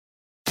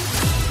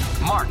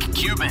Mark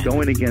Cuban.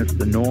 Going against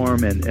the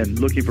norm and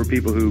looking for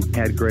people who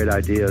had great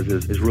ideas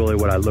is really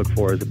what I look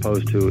for, as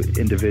opposed to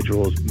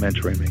individuals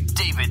mentoring me.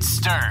 David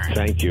Stern.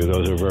 Thank you.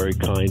 Those are very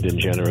kind and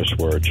generous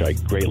words. I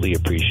greatly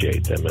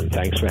appreciate them, and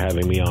thanks for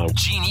having me on.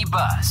 Jeannie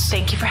Buss.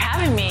 Thank you for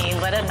having me.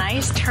 What a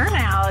nice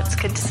turnout. It's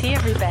good to see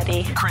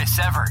everybody. Chris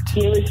Evert.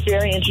 It was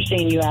very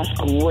interesting. You asked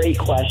great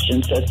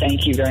questions, so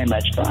thank you very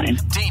much, Brian.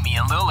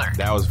 Damian Lillard.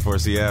 That was for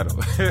Seattle.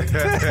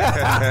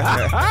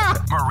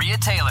 Maria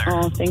Taylor.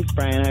 Oh, thanks,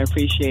 Brian. I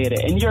appreciate it.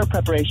 And your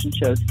preparation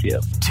shows, too.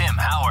 Tim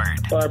Howard.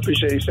 Well, I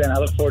appreciate you saying. I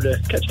look forward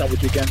to catching up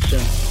with you again soon.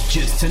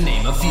 Just to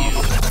name a few.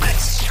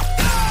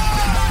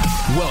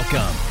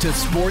 Welcome to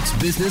Sports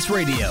Business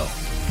Radio.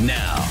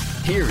 Now,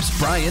 here's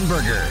Brian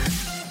Berger.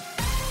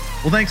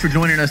 Well, thanks for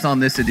joining us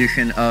on this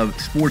edition of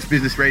Sports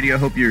Business Radio.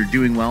 Hope you're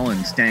doing well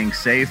and staying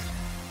safe.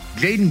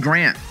 Jaden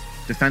Grant,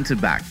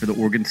 defensive back for the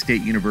Oregon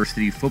State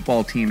University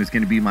football team, is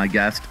going to be my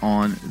guest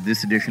on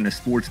this edition of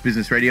Sports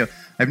Business Radio.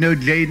 I've known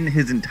Jaden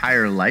his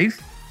entire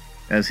life,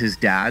 as his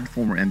dad,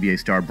 former NBA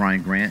star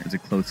Brian Grant, is a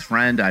close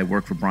friend. I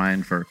worked for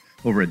Brian for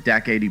over a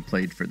decade. He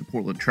played for the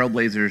Portland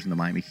Trailblazers and the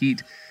Miami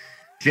Heat.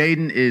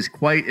 Jaden is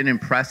quite an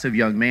impressive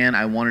young man.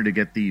 I wanted to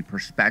get the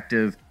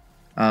perspective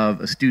of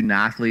a student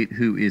athlete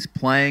who is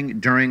playing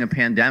during a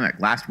pandemic.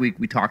 Last week,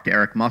 we talked to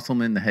Eric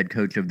Musselman, the head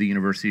coach of the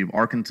University of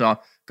Arkansas,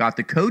 got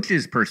the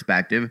coach's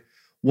perspective.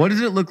 What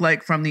does it look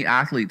like from the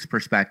athlete's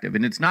perspective?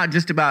 And it's not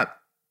just about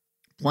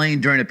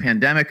playing during a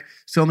pandemic,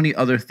 so many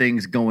other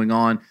things going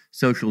on,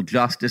 social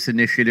justice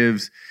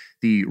initiatives,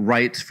 the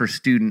rights for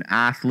student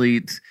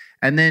athletes.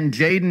 And then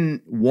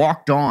Jaden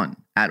walked on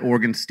at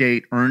Oregon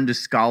State, earned a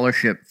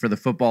scholarship for the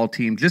football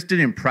team. Just an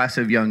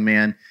impressive young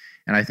man,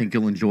 and I think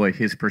you'll enjoy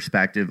his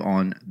perspective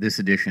on this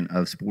edition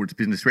of Sports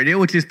Business Radio,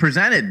 which is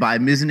presented by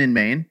Mizzen &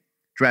 Main,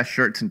 dress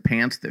shirts and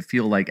pants that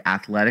feel like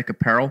athletic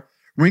apparel,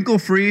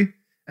 wrinkle-free,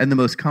 and the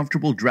most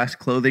comfortable dress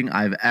clothing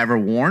I've ever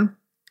worn.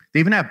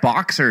 They even have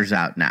boxers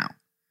out now.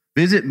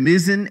 Visit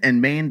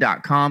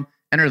mizzenandmain.com,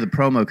 enter the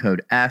promo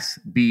code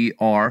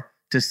SBR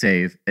to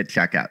save at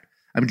checkout.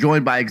 I'm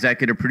joined by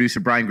executive producer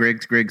Brian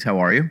Griggs. Griggs, how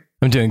are you?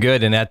 I'm doing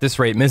good. And at this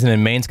rate, Mizzen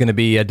 & Main's going to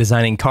be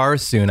designing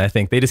cars soon, I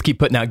think. They just keep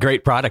putting out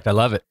great product. I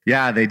love it.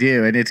 Yeah, they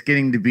do. And it's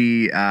getting to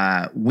be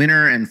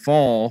winter and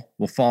fall,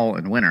 fall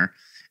and winter.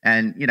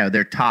 And, you know,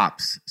 they're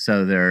tops.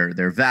 So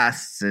they're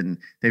vests, and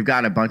they've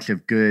got a bunch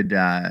of good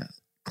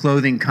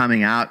clothing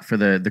coming out for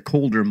the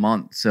colder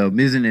months. So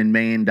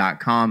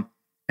mizzenandmain.com,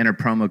 enter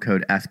promo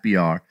code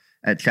SBR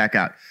at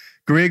checkout.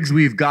 Griggs,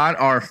 we've got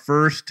our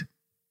first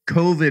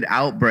COVID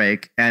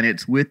outbreak, and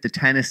it's with the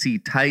Tennessee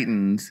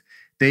Titans.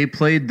 They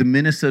played the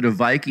Minnesota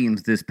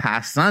Vikings this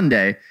past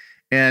Sunday,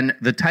 and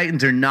the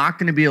Titans are not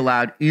going to be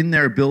allowed in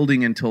their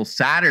building until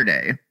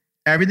Saturday.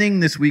 Everything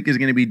this week is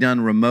going to be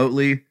done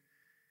remotely.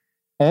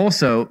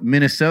 Also,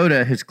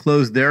 Minnesota has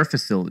closed their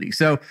facility.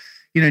 So,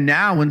 you know,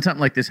 now when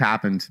something like this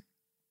happens,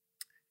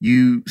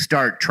 you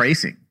start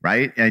tracing,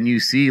 right? And you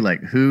see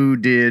like who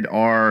did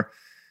our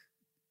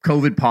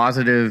COVID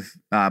positive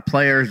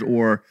players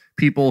or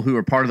people who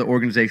are part of the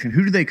organization,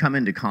 who do they come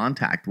into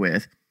contact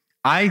with?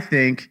 I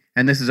think,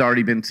 and this has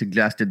already been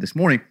suggested this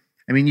morning,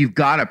 I mean, you've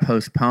got to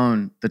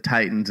postpone the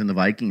Titans and the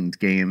Vikings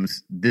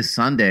games this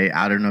Sunday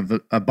out of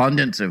an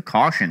abundance of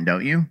caution,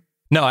 don't you?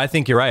 No, I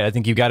think you're right. I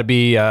think you've got to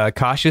be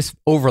cautious,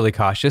 overly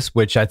cautious,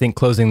 which I think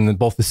closing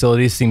both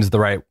facilities seems the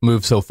right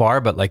move so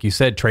far. But like you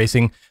said,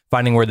 tracing,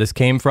 finding where this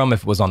came from,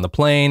 if it was on the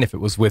plane, if it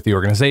was with the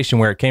organization,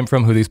 where it came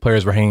from, who these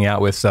players were hanging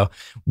out with. So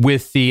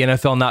with the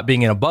NFL not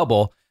being in a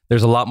bubble,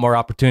 there's a lot more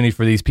opportunity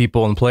for these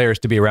people and players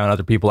to be around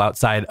other people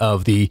outside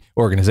of the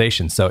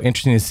organization. So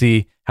interesting to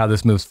see how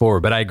this moves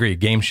forward. But I agree,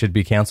 games should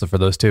be canceled for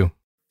those two.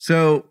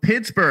 So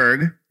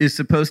Pittsburgh is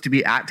supposed to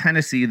be at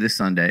Tennessee this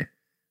Sunday.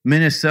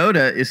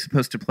 Minnesota is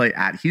supposed to play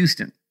at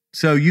Houston.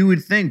 So you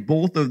would think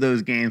both of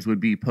those games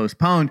would be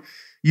postponed.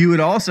 You would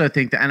also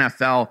think the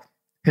NFL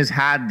has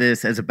had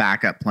this as a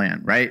backup plan,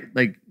 right?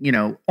 Like, you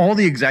know, all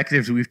the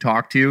executives we've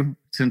talked to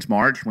since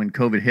March when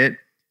COVID hit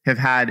have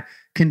had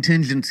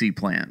contingency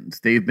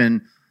plans. They've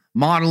been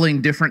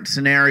modeling different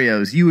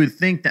scenarios. You would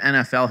think the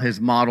NFL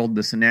has modeled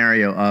the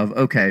scenario of,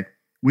 okay,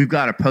 we've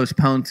got to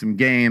postpone some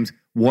games.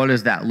 What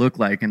does that look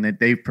like? And that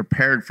they've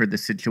prepared for the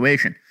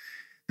situation.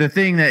 The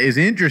thing that is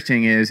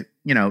interesting is,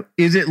 you know,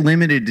 is it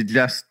limited to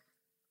just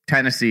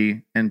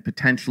Tennessee and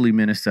potentially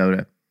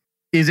Minnesota?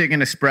 Is it going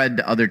to spread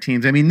to other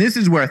teams? I mean, this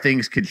is where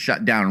things could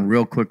shut down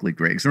real quickly,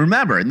 Griggs.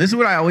 Remember, and this is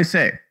what I always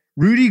say,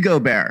 Rudy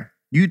Gobert,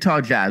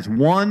 Utah Jazz,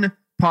 one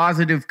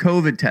positive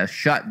COVID test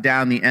shut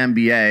down the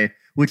NBA,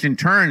 which in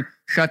turn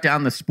shut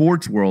down the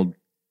sports world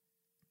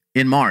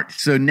in March.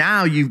 So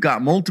now you've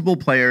got multiple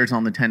players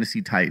on the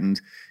Tennessee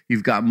Titans.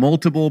 You've got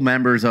multiple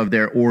members of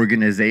their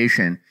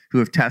organization who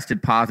have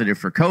tested positive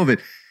for COVID.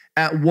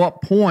 At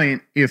what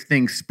point, if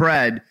things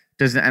spread,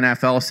 does the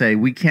NFL say,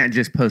 we can't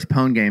just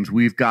postpone games?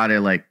 We've got to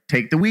like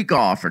take the week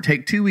off or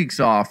take 2 weeks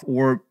off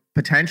or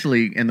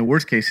potentially, in the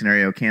worst case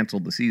scenario, cancel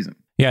the season?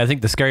 Yeah, I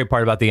think the scary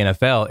part about the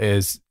NFL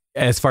is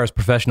as far as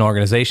professional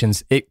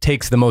organizations, it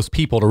takes the most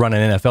people to run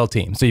an NFL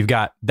team. So you've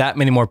got that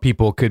many more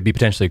people could be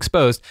potentially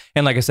exposed.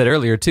 And like I said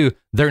earlier too,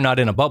 they're not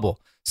in a bubble.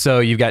 So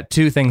you've got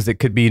two things that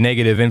could be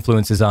negative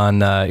influences on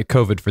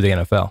COVID for the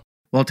NFL.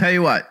 Well, I'll tell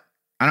you what,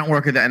 I don't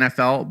work at the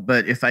NFL,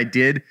 but if I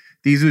did,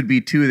 these would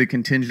be two of the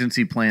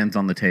contingency plans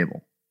on the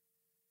table.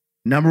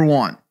 Number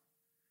one,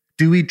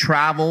 do we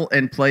travel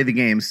and play the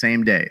game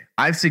same day?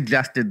 I've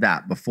suggested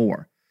that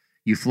before.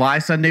 You fly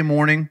Sunday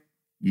morning,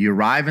 you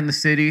arrive in the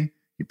city,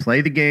 you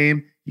play the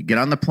game, you get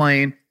on the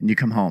plane, and you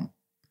come home.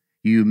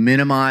 You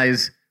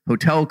minimize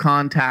hotel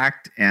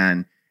contact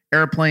and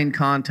airplane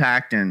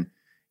contact and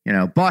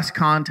bus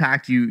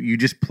contact. You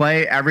just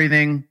play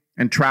everything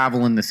and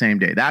travel in the same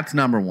day. That's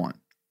number one.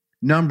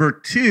 Number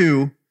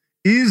two,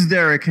 is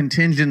there a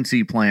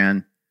contingency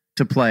plan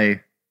to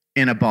play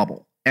in a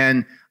bubble?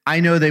 And I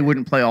know they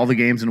wouldn't play all the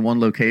games in one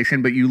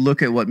location, but you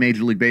look at what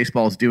Major League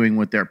Baseball is doing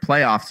with their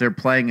playoffs. They're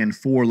playing in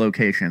 4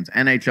 locations.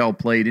 NHL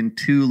played in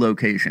 2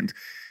 locations.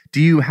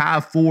 Do you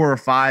have 4 or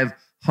 5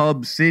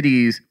 hub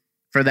cities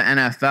for the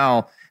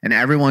NFL? And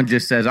everyone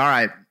just says, all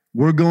right,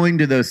 we're going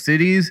to those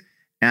cities,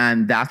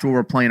 and that's where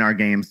we're playing our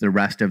games the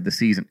rest of the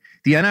season.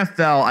 The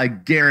NFL, I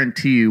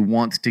guarantee you,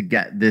 wants to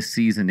get this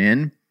season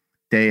in.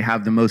 They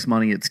have the most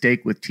money at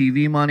stake with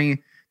TV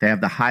money. They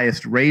have the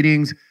highest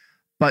ratings.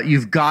 But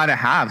you've got to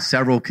have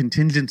several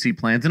contingency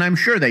plans, and I'm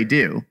sure they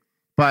do.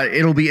 But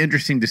it'll be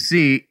interesting to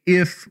see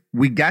if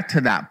we get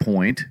to that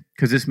point,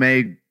 because this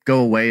may go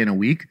away in a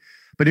week.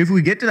 But if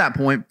we get to that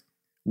point,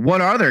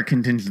 what are their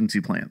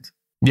contingency plans?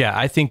 Yeah,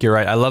 I think you're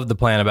right. I love the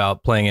plan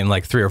about playing in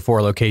like 3 or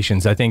 4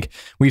 locations. I think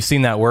we've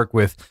seen that work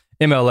with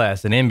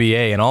MLS and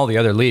NBA and all the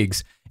other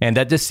leagues. And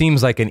that just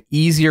seems like an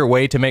easier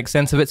way to make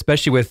sense of it,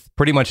 especially with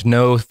pretty much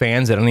no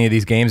fans at any of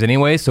these games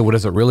anyway. So what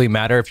does it really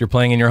matter if you're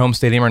playing in your home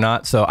stadium or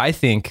not? So I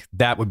think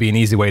that would be an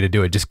easy way to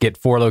do it. Just get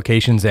 4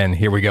 locations and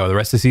here we go. The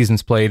rest of the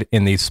season's played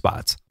in these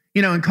spots.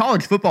 And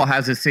college football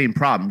has the same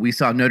problem. We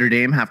saw Notre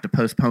Dame have to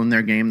postpone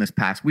their game this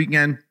past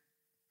weekend.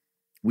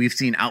 We've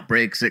seen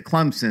outbreaks at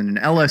Clemson and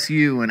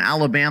LSU and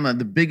Alabama.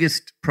 The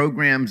biggest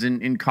programs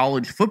in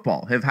college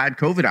football have had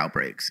COVID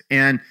outbreaks.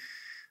 And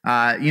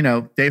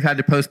they've had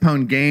to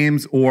postpone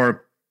games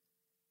or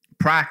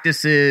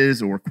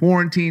practices or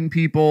quarantine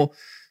people.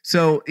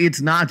 So it's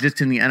not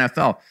just in the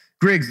NFL.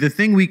 Griggs, the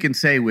thing we can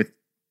say with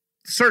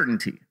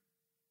certainty,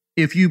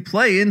 if you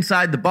play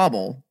inside the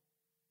bubble,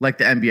 like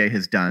the NBA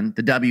has done,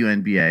 the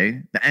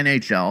WNBA, the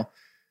NHL,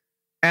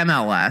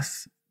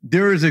 MLS,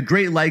 there is a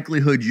great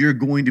likelihood you're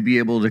going to be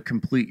able to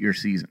complete your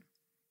season.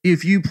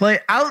 If you play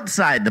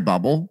outside the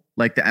bubble,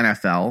 like the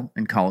NFL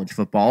and college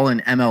football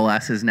and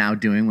MLS is now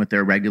doing with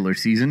their regular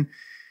season,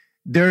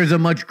 there's a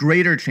much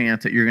greater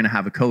chance that you're going to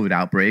have a COVID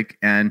outbreak,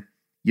 and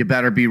you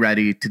better be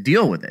ready to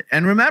deal with it.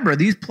 And remember,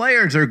 these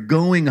players are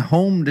going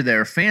home to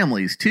their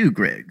families too,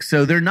 Greg.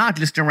 So they're not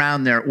just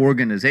around their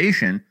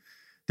organization.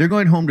 They're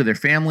going home to their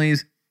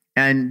families,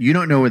 and you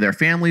don't know where their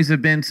families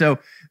have been. So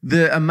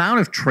the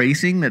amount of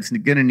tracing that's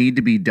going to need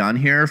to be done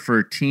here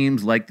for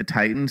teams like the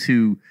Titans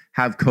who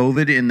have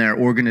COVID in their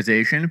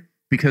organization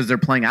because they're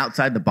playing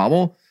outside the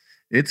bubble,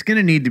 it's going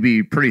to need to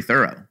be pretty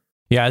thorough.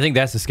 Yeah, I think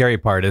that's the scary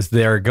part is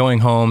they're going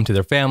home to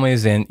their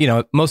families and,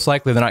 most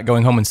likely they're not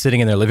going home and sitting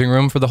in their living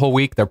room for the whole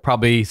week. They're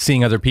probably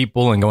seeing other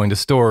people and going to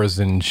stores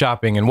and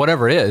shopping and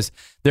whatever it is.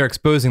 They're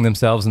exposing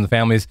themselves and the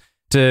families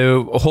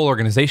to whole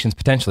organizations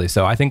potentially.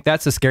 So I think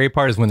that's the scary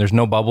part is when there's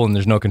no bubble and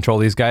there's no control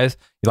of these guys.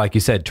 Like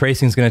you said,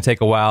 tracing is going to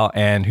take a while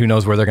and who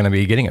knows where they're going to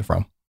be getting it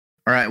from.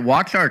 All right,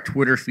 watch our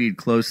Twitter feed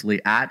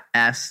closely at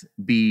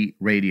SB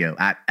Radio,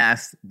 at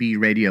SB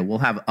Radio. We'll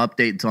have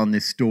updates on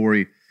this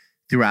story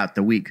throughout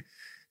the week.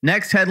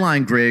 Next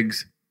headline,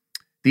 Griggs,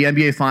 the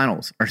NBA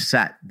Finals are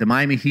set. The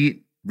Miami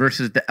Heat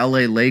versus the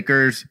LA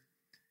Lakers.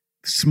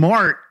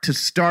 Smart to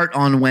start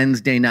on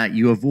Wednesday night.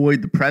 You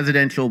avoid the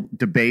presidential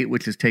debate,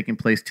 which is taking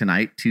place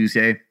tonight,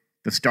 Tuesday,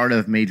 the start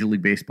of Major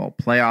League Baseball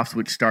playoffs,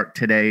 which start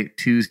today,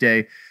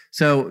 Tuesday.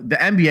 So the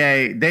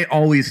NBA, they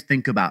always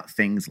think about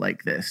things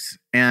like this.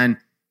 And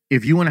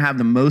if you want to have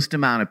the most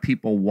amount of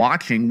people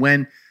watching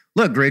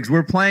look, Griggs,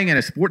 we're playing in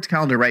a sports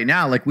calendar right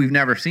now like we've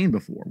never seen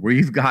before, where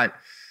you've got,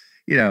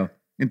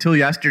 until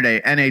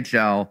yesterday,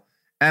 NHL,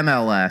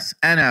 MLS,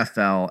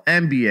 NFL,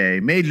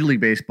 NBA, Major League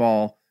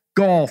Baseball,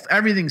 golf,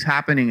 everything's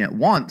happening at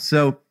once.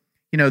 So,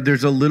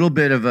 there's a little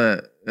bit of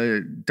a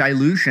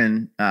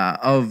dilution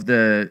of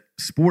the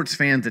sports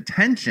fans'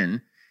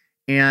 attention.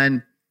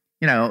 And,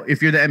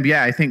 if you're the NBA,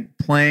 I think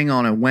playing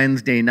on a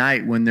Wednesday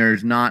night when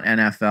there's not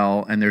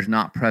NFL and there's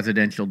not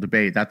presidential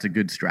debate, that's a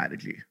good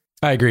strategy.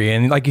 I agree.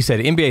 And like you said,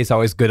 NBA is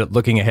always good at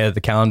looking ahead of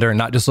the calendar and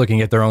not just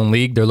looking at their own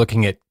league. They're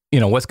looking at,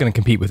 what's going to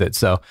compete with it.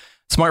 So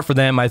smart for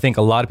them. I think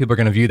a lot of people are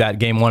going to view that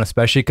game one,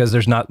 especially because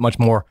there's not much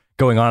more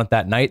going on at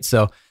that night.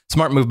 So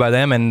smart move by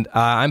them. And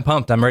I'm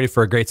pumped. I'm ready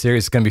for a great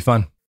series. It's going to be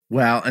fun.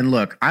 Well, and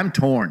look, I'm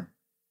torn.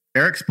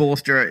 Erik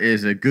Spoelstra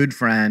is a good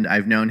friend.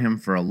 I've known him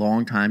for a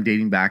long time,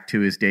 dating back to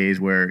his days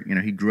where,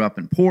 he grew up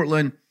in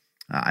Portland.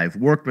 I've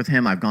worked with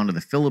him. I've gone to the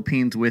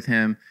Philippines with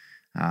him.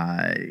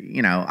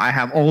 I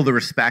have all the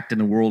respect in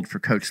the world for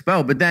Coach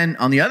Spo. But then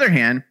on the other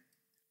hand,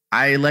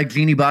 I like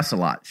Jeannie Buss a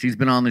lot. She's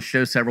been on the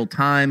show several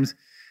times.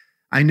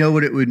 I know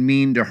what it would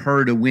mean to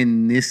her to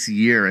win this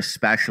year,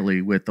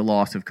 especially with the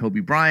loss of Kobe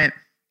Bryant.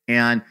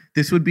 And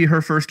this would be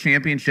her first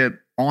championship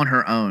on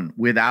her own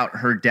without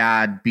her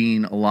dad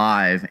being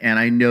alive. And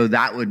I know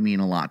that would mean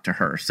a lot to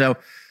her. So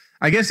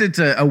I guess it's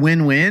a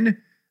win-win.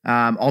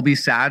 I'll be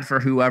sad for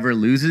whoever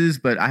loses,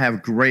 but I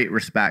have great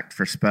respect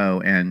for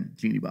Spo and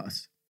Jeannie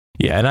Buss.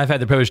 Yeah, and I've had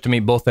the privilege to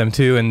meet both them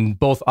too, and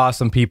both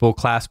awesome people,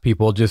 class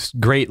people, just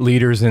great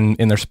leaders in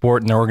their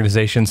sport and their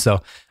organization. So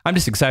I'm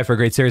just excited for a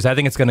great series. I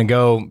think it's going to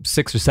go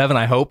 6 or 7,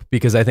 I hope,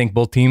 because I think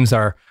both teams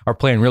are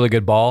playing really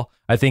good ball.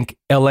 I think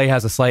LA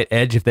has a slight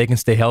edge if they can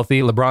stay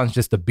healthy. LeBron's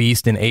just a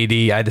beast in AD.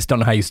 I just don't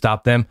know how you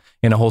stop them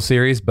in a whole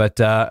series, but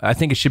I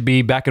think it should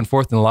be back and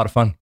forth and a lot of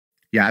fun.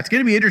 Yeah, it's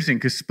going to be interesting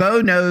because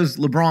Spo knows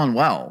LeBron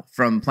well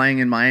from playing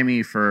in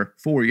Miami for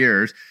 4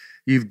 years.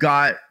 You've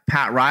got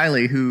Pat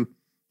Riley, who,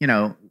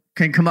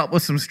 can come up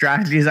with some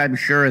strategies, I'm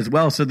sure, as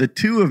well. So the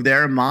two of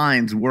their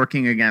minds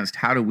working against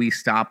how do we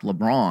stop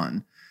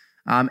LeBron.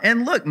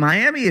 And look,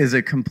 Miami is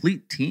a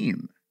complete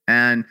team.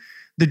 And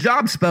the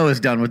job Spo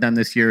has done with them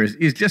this year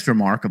is just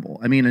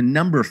remarkable. I mean, a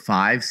number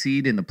 5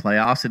 seed in the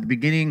playoffs at the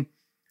beginning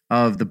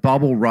of the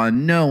bubble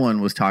run, no one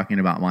was talking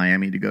about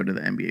Miami to go to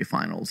the NBA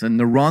Finals. And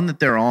the run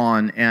that they're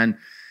on, and,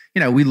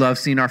 we love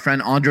seeing our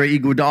friend Andre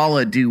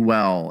Iguodala do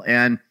well.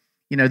 And,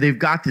 they've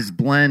got this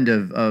blend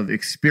of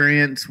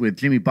experience with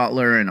Jimmy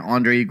Butler and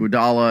Andre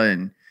Iguodala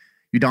and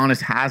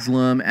Udonis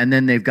Haslem, and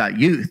then they've got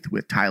youth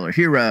with Tyler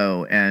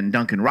Hero and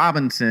Duncan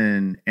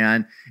Robinson,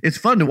 and it's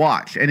fun to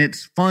watch, and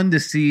it's fun to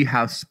see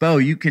how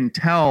Spo, you can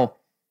tell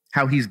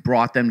how he's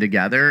brought them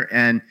together,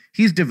 and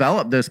he's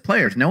developed those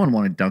players. No one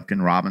wanted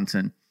Duncan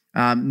Robinson.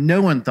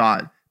 No one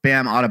thought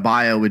Bam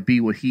Adebayo would be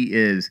what he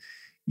is.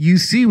 You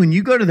see, when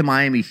you go to the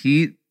Miami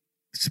Heat,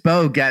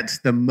 Spo gets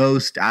the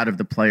most out of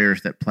the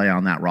players that play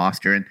on that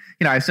roster. And,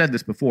 I've said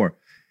this before.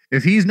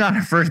 If he's not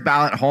a first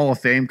ballot Hall of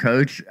Fame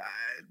coach,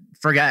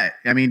 forget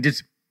it. I mean,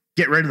 just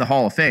get rid of the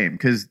Hall of Fame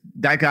because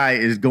that guy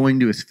is going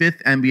to his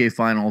 5th NBA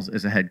Finals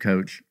as a head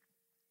coach.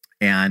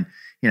 And,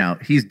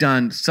 he's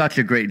done such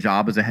a great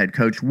job as a head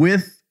coach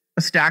with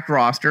a stacked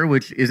roster,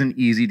 which isn't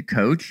easy to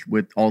coach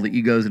with all the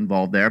egos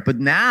involved there. But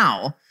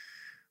now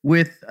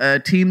with a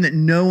team that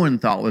no one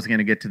thought was going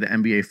to get to the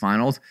NBA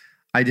Finals,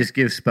 I just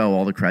give Spo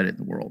all the credit in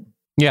the world.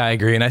 Yeah, I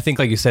agree. And I think,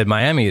 like you said,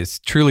 Miami is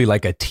truly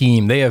like a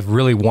team. They have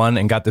really won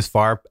and got this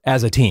far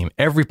as a team.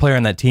 Every player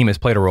on that team has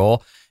played a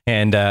role.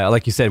 And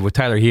like you said, with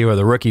Tyler Hero,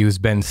 the rookie, who's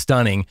been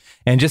stunning,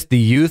 and just the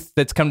youth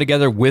that's come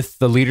together with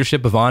the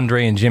leadership of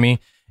Andre and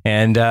Jimmy.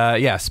 And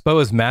Spo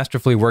has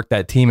masterfully worked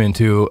that team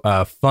into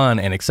a fun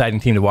and exciting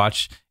team to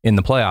watch in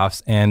the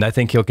playoffs. And I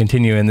think he'll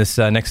continue in this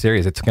next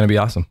series. It's going to be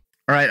awesome.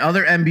 All right,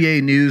 other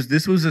NBA news.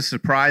 This was a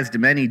surprise to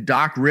many.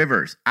 Doc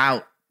Rivers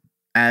out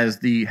as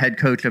the head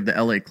coach of the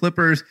LA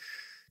Clippers.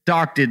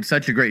 Doc did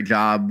such a great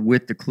job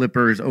with the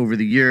Clippers over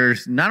the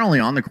years, not only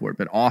on the court,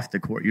 but off the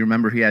court. You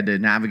remember he had to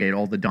navigate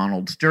all the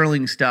Donald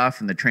Sterling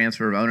stuff and the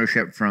transfer of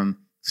ownership from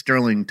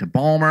Sterling to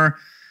Ballmer.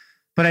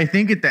 But I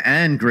think at the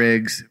end,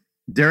 Griggs,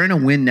 they're in a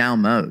win now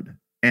mode.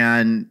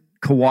 And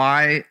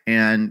Kawhi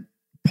and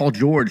Paul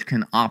George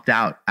can opt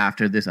out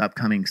after this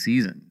upcoming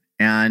season.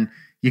 And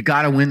you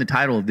got to win the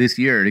title this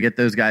year to get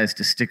those guys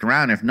to stick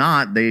around. If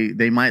not,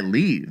 they might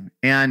leave.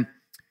 And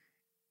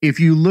if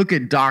you look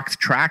at Doc's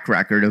track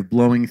record of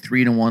blowing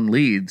 3-1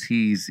 leads,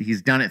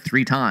 he's done it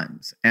 3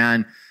 times.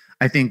 And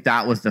I think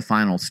that was the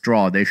final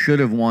straw. They should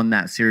have won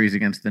that series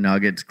against the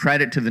Nuggets.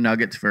 Credit to the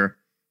Nuggets for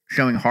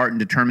showing heart and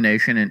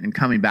determination and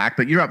coming back.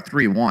 But you're up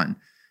 3-1.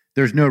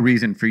 There's no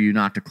reason for you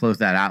not to close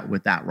that out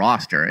with that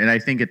roster. And I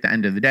think at the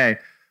end of the day,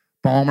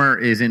 Ballmer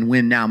is in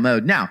win now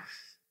mode. Now,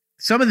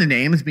 some of the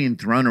names being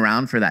thrown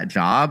around for that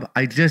job,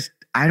 I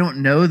don't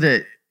know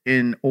that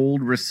an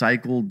old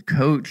recycled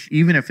coach,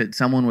 even if it's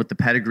someone with the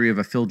pedigree of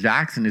a Phil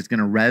Jackson, is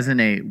going to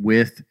resonate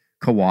with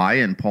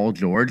Kawhi and Paul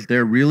George.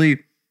 They're really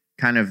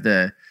kind of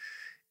the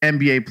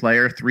NBA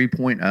player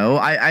 3.0.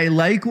 I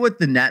like what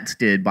the Nets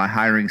did by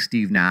hiring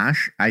Steve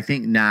Nash. I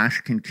think Nash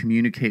can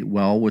communicate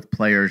well with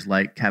players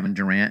like Kevin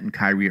Durant and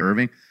Kyrie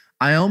Irving.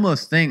 I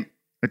almost think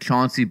a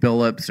Chauncey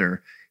Billups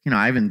or,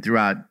 I even threw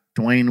out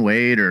Dwayne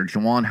Wade or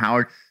Juwan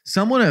Howard,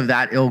 someone of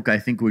that ilk, I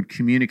think would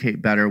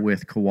communicate better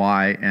with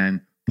Kawhi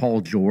and Paul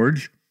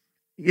George.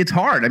 It's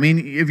hard. I mean,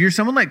 if you're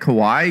someone like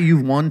Kawhi,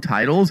 you've won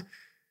titles.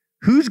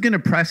 Who's going to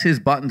press his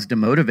buttons to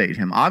motivate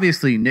him?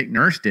 Obviously, Nick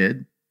Nurse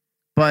did,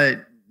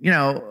 but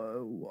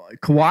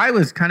Kawhi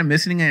was kind of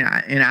missing in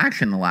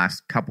action the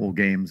last couple of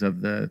games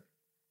of the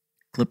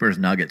Clippers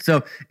Nuggets.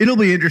 So it'll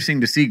be interesting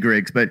to see,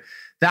 Griggs, but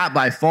that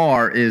by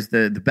far is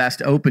the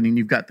best opening.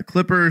 You've got the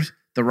Clippers,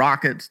 the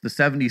Rockets, the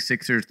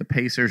 76ers, the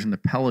Pacers, and the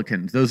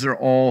Pelicans. Those are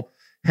all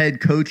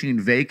head coaching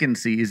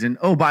vacancies. And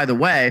oh, by the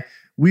way,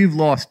 we've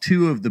lost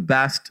 2 of the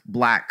best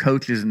black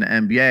coaches in the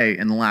NBA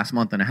in the last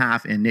month and a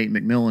half in Nate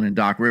McMillan and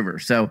Doc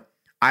Rivers. So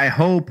I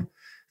hope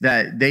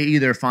that they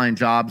either find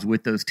jobs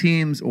with those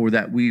teams or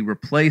that we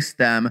replace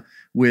them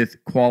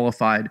with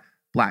qualified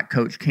black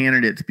coach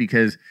candidates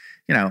because,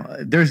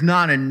 there's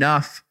not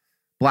enough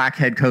black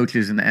head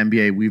coaches in the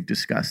NBA. We've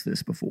discussed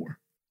this before.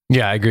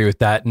 Yeah, I agree with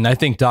that. And I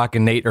think Doc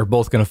and Nate are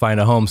both going to find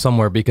a home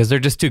somewhere because they're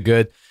just too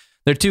good.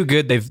 They're too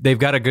good. They've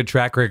got a good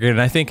track record.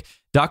 And I think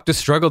Doc just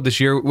struggled this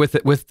year with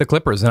the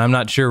Clippers. And I'm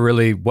not sure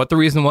really what the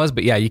reason was,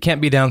 but yeah, you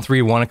can't be down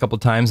 3-1 a couple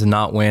times and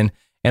not win.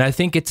 And I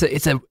think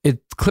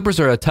Clippers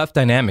are a tough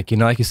dynamic. You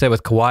know, like you said,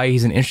 with Kawhi,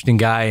 he's an interesting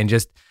guy, and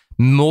just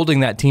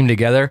molding that team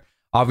together,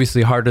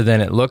 obviously harder than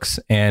it looks.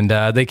 And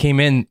they came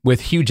in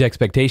with huge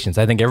expectations.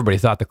 I think everybody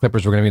thought the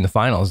Clippers were going to be in the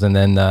finals, and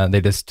then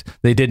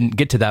they didn't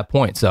get to that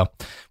point. So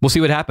we'll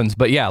see what happens.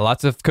 But yeah,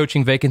 lots of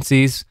coaching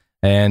vacancies.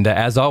 And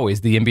as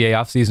always, the NBA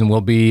offseason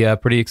will be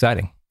pretty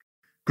exciting.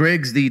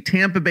 Griggs, the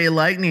Tampa Bay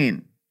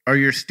Lightning are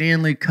your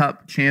Stanley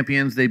Cup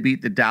champions. They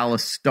beat the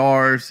Dallas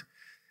Stars.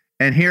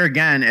 And here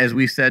again, as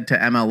we said to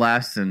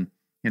MLS, and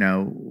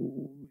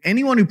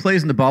anyone who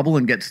plays in the bubble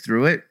and gets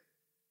through it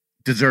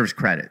deserves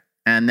credit.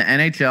 And the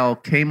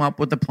NHL came up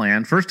with a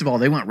plan. First of all,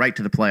 they went right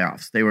to the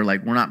playoffs. They were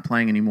like, we're not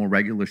playing any more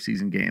regular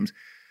season games.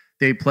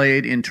 They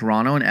played in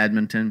Toronto and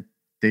Edmonton.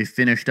 They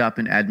finished up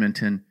in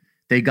Edmonton.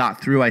 They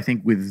got through, I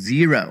think, with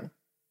 0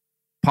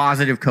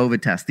 positive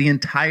COVID tests the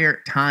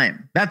entire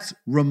time. That's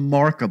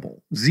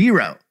remarkable.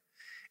 0.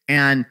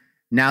 And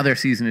now their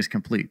season is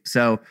complete.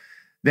 So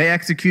they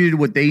executed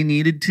what they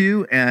needed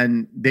to,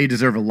 and they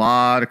deserve a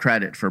lot of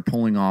credit for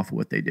pulling off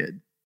what they did.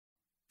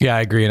 Yeah,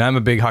 I agree. And I'm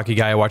a big hockey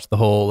guy. I watched the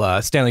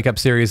whole Stanley Cup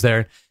series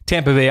there.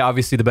 Tampa Bay,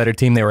 obviously the better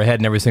team. They were ahead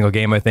in every single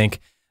game, I think.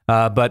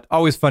 But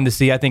always fun to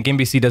see. I think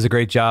NBC does a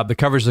great job. The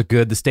covers look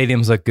good. The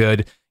stadiums look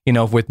good.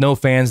 With no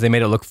fans, they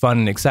made it look fun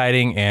and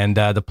exciting. And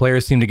the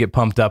players seem to get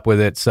pumped up with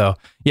it. So,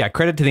 yeah,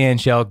 credit to the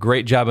NHL.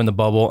 Great job in the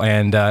bubble.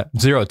 And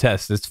 0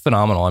 tests. It's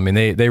phenomenal. I mean,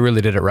 they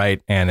really did it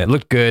right. And it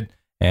looked good.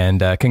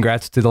 And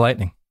congrats to the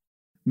Lightning.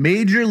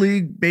 Major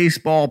League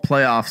Baseball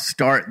playoffs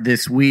start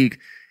this week.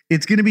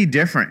 It's going to be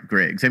different,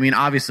 Griggs. I mean,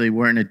 obviously,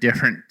 we're in a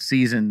different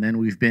season than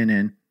we've been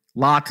in.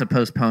 Lots of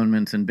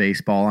postponements in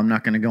baseball. I'm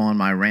not going to go on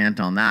my rant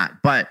on that.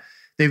 But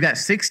they've got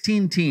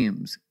 16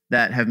 teams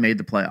that have made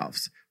the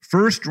playoffs.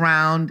 First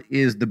round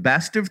is the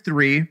best of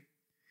 3.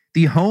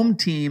 The home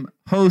team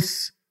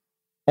hosts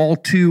all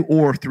 2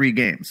 or 3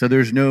 games, so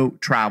there's no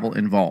travel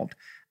involved.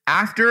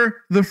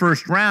 After the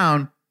first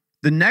round,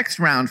 the next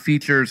round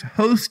features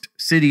host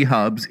city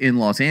hubs in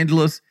Los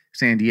Angeles,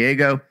 San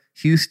Diego,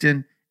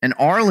 Houston, and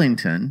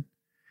Arlington.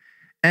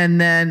 And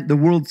then the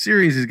World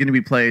Series is going to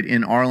be played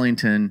in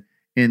Arlington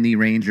in the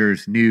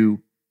Rangers'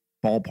 new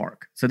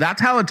ballpark. So that's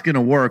how it's going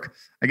to work.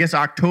 I guess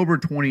October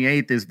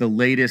 28th is the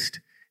latest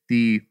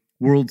the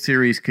World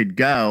Series could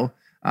go.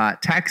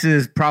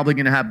 Texas probably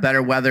going to have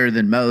better weather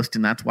than most,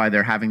 and that's why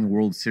they're having the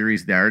World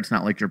Series there. It's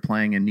not like you're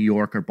playing in New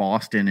York or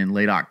Boston in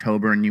late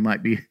October and you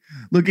might be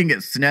looking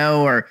at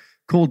snow or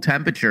cold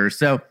temperatures.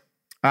 So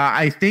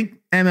I think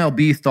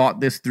MLB thought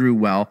this through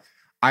well.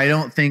 I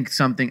don't think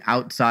something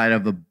outside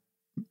of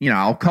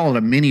I'll call it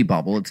a mini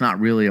bubble. It's not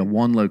really a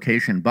one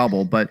location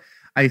bubble, but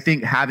I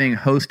think having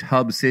host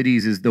hub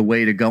cities is the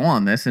way to go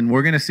on this. And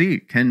we're going to see,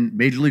 can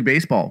Major League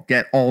Baseball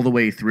get all the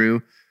way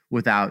through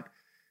without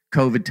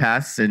COVID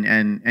tests and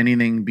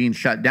anything being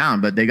shut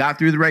down? But they got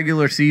through the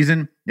regular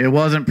season. It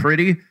wasn't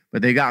pretty,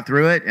 but they got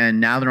through it, and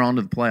now they're on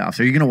to the playoffs.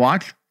 Are you going to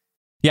watch?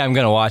 Yeah, I'm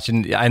going to watch.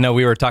 And I know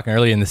we were talking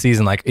earlier in the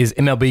season, like, is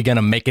MLB going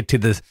to make it to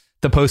the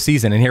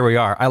postseason? And here we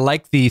are. I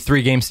like the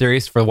 3-game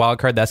series for the wild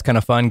card. That's kind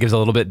of fun. Gives a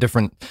little bit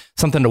different,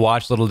 something to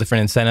watch, a little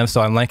different incentive.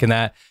 So I'm liking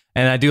that.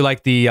 And I do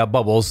like the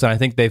bubbles. And I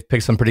think they've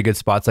picked some pretty good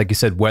spots. Like you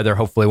said, weather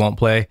hopefully won't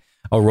play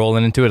a role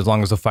into it as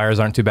long as the fires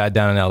aren't too bad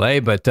down in LA.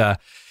 But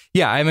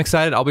yeah, I'm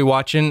excited. I'll be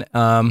watching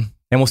and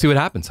we'll see what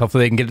happens.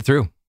 Hopefully they can get it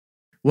through.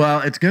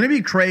 Well, it's going to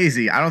be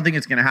crazy. I don't think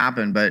it's going to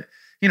happen, but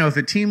if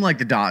a team like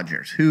the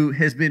Dodgers, who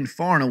has been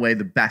far and away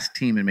the best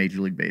team in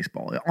Major League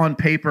Baseball, on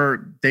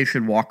paper, they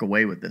should walk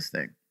away with this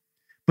thing.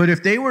 But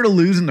if they were to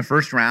lose in the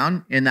first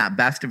round in that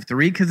best of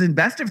 3, because in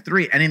best of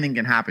 3, anything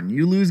can happen.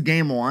 You lose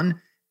game 1,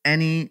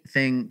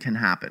 anything can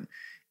happen.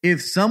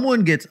 If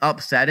someone gets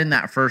upset in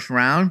that first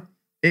round,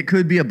 it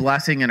could be a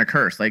blessing and a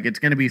curse. Like, it's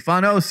going to be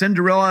fun. Oh,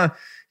 Cinderella,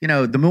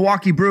 the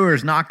Milwaukee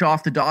Brewers knocked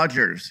off the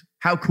Dodgers.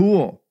 How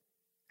cool.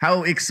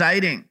 How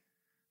exciting.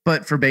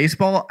 But for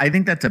baseball, I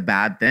think that's a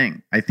bad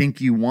thing. I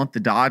think you want the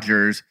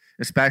Dodgers,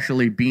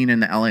 especially being in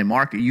the LA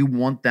market, you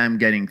want them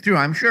getting through.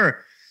 I'm sure,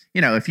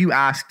 if you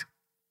asked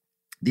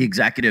the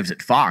executives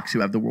at Fox who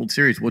have the World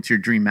Series, what's your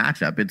dream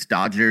matchup? It's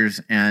Dodgers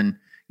and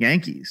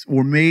Yankees,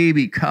 or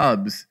maybe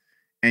Cubs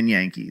and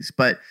Yankees.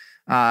 But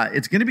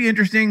it's going to be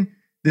interesting.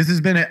 This has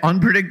been an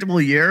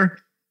unpredictable year.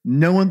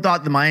 No one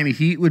thought the Miami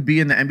Heat would be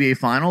in the NBA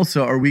Finals.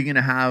 So are we going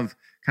to have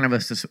kind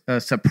of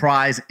a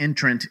surprise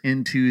entrant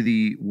into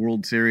the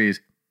World Series?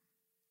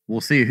 We'll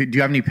see. Do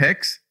you have any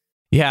picks?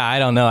 Yeah, I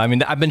don't know. I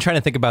mean, I've been trying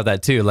to think about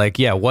that too. Like,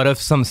 yeah, what if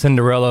some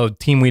Cinderella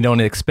team we don't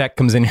expect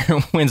comes in here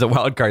and wins a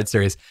wild card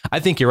series? I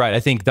think you're right.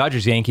 I think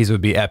Dodgers-Yankees would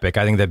be epic.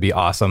 I think that'd be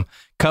awesome.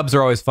 Cubs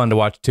are always fun to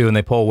watch too, and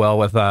they pull well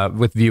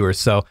with viewers.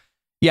 So,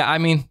 yeah, I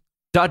mean,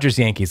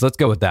 Dodgers-Yankees. Let's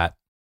go with that.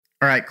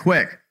 All right,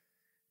 quick.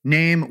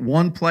 Name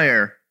one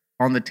player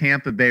on the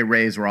Tampa Bay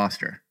Rays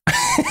roster.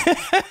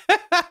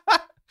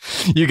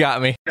 You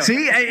got me.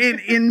 See,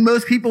 and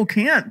most people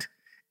can't.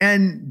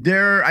 And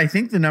they're, I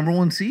think, the number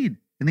one seed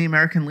in the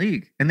American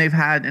League. And they've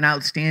had an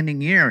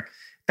outstanding year.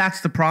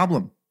 That's the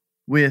problem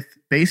with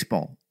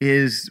baseball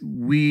is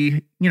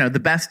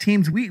the best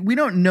teams, we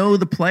don't know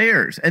the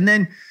players. And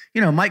then,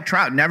 Mike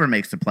Trout never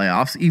makes the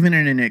playoffs, even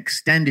in an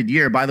extended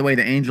year. By the way,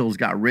 the Angels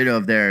got rid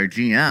of their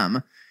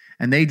GM,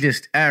 and they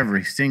just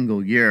every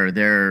single year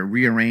they're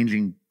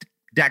rearranging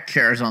deck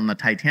chairs on the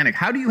Titanic.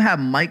 How do you have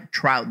Mike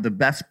Trout, the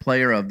best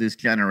player of this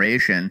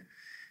generation,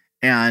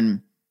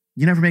 and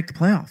you never make the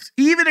playoffs?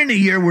 Even in a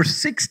year where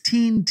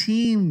 16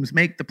 teams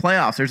make the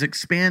playoffs, there's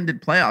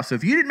expanded playoffs. So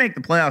if you didn't make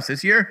the playoffs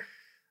this year,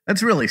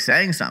 that's really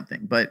saying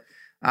something. But,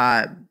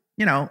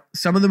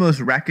 some of the most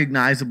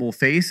recognizable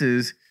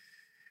faces,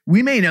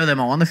 we may know them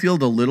on the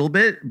field a little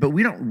bit, but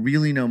we don't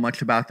really know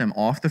much about them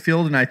off the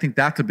field. And I think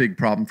that's a big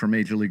problem for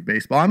Major League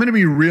Baseball. I'm going to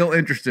be real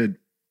interested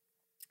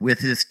with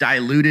this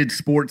diluted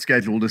sports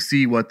schedule to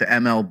see what the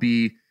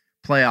MLB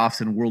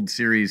playoffs and World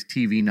Series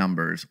TV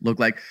numbers look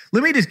like.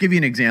 Let me just give you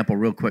an example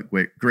real quick,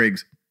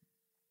 Griggs.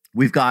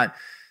 We've got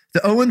the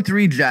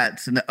 0-3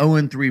 Jets and the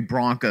 0-3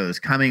 Broncos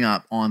coming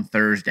up on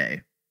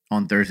Thursday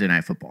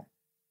Night Football.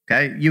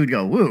 Okay? You would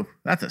go, woo,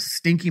 that's a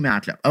stinky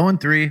matchup.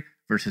 0-3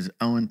 versus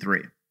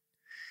 0-3.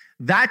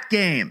 That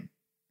game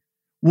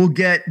will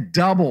get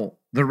double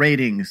the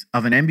ratings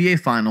of an NBA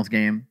Finals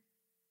game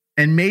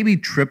and maybe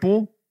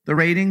triple the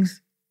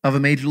ratings of a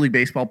Major League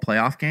Baseball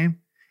playoff game.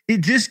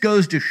 It just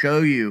goes to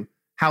show you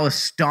how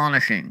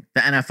astonishing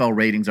the NFL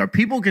ratings are.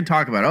 People can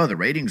talk about, the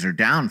ratings are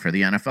down for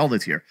the NFL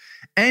this year.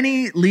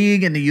 Any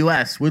league in the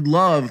U.S. would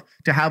love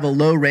to have a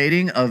low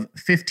rating of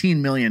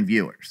 15 million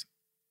viewers.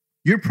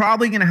 You're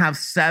probably going to have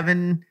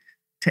 7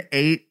 to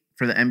 8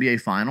 for the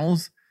NBA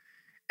Finals.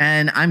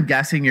 And I'm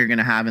guessing you're going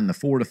to have in the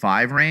 4 to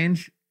 5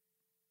 range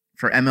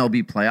for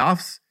MLB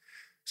playoffs.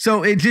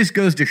 So it just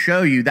goes to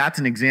show you that's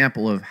an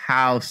example of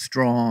how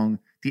strong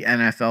the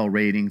NFL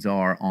ratings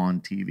are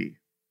on TV.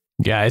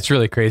 Yeah, it's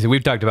really crazy.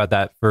 We've talked about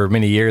that for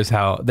many years,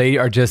 how they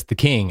are just the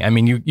king. I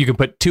mean, you can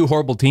put 2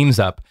 horrible teams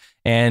up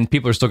and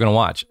people are still going to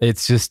watch.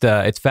 It's just,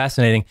 it's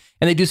fascinating.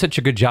 And they do such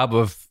a good job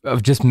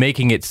of just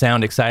making it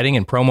sound exciting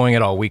and promoting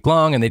it all week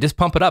long. And they just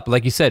pump it up.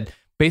 Like you said,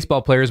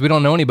 baseball players, we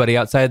don't know anybody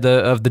outside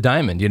of the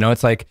diamond.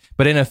 It's like,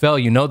 but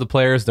NFL, the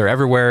players, they're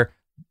everywhere.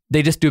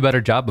 They just do a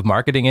better job of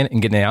marketing it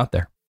and getting it out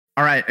there.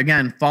 All right.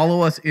 Again,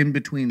 follow us in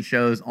between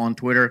shows on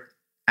Twitter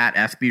at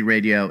SB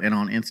Radio and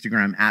on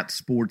Instagram at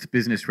Sports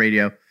Business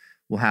Radio.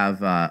 We'll have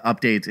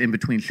updates in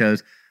between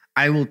shows.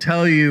 I will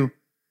tell you,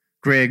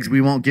 Griggs,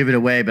 we won't give it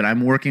away, but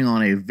I'm working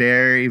on a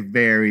very,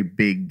 very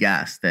big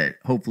guest that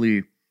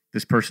hopefully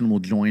this person will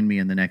join me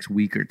in the next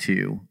week or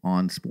two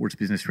on Sports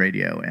Business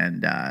Radio,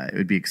 and it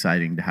would be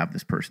exciting to have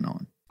this person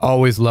on.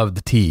 Always love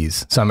the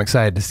tease, so I'm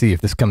excited to see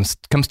if this comes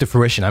to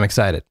fruition. I'm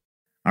excited.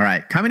 All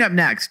right, coming up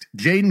next,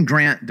 Jaden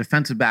Grant,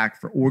 defensive back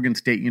for Oregon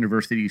State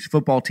University's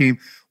football team.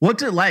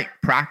 What's it like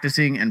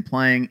practicing and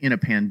playing in a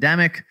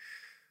pandemic?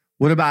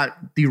 What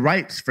about the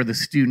rights for the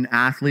student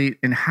athlete?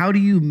 And how do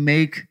you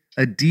make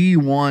a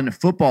D1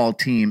 football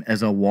team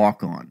as a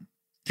walk-on?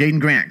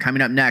 Jaden Grant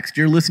coming up next.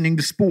 You're listening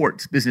to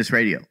Sports Business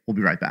Radio. We'll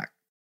be right back.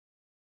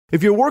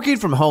 If you're working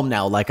from home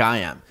now like I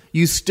am,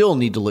 you still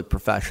need to look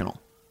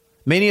professional.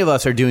 Many of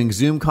us are doing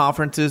Zoom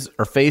conferences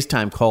or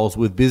FaceTime calls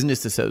with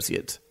business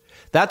associates.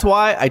 That's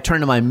why I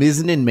turn to my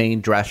Mizzen & Main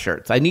dress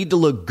shirts. I need to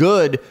look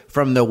good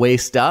from the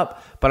waist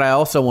up, but I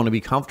also want to be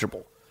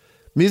comfortable.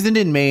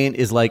 Mizzen & Main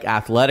is like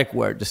athletic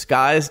wear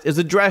disguised as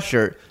a dress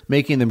shirt,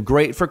 making them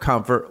great for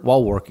comfort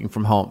while working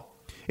from home.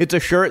 It's a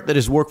shirt that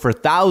has worked for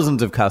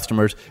thousands of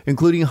customers,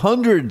 including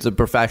hundreds of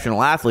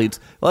professional athletes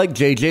like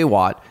J.J.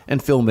 Watt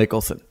and Phil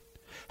Mickelson.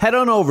 Head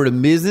on over to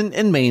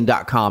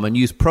mizzenandmain.com and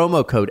use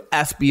promo code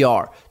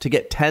SBR to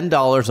get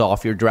 $10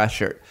 off your dress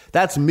shirt.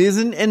 That's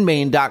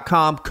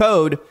mizzenandmain.com,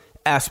 code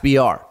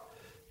SBR.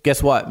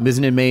 Guess what?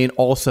 Mizzen & Main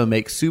also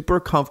makes super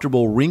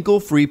comfortable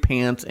wrinkle-free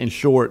pants and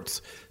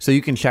shorts, so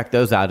you can check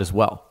those out as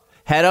well.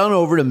 Head on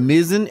over to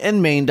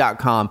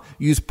mizzenandmain.com.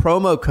 Use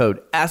promo code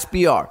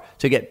SBR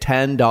to get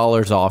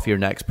 $10 off your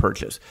next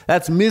purchase.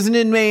 That's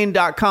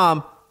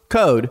mizzenandmain.com,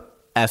 code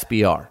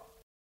SBR.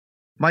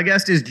 My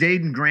guest is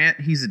Jaden Grant.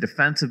 He's a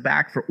defensive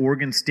back for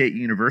Oregon State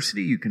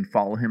University. You can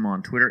follow him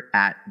on Twitter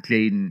at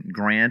Jaden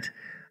Grant.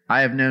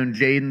 I have known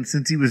Jaden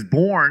since he was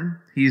born.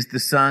 He's the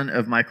son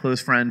of my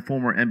close friend,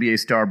 former NBA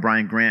star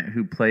Brian Grant,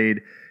 who played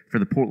for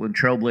the Portland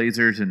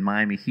Trailblazers and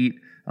Miami Heat,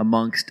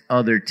 amongst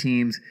other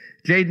teams.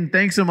 Jaden,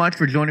 thanks so much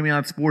for joining me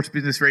on Sports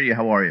Business Radio.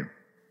 How are you?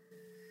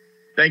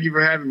 Thank you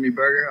for having me,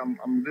 Burger.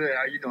 I'm good.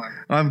 How you doing?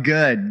 I'm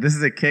good. This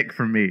is a kick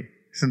for me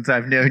since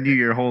I've known you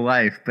your whole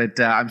life.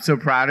 But I'm so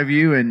proud of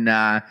you and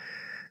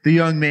the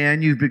young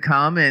man you've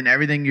become and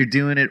everything you're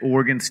doing at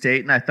Oregon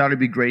State. And I thought it'd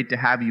be great to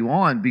have you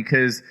on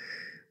because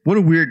what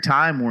a weird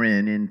time we're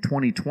in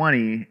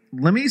 2020.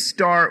 Let me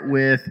start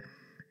with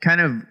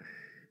kind of,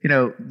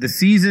 the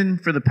season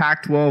for the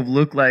Pac-12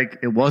 looked like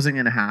it wasn't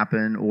going to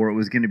happen or it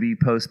was going to be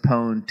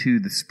postponed to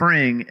the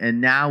spring.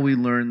 And now we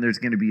learn there's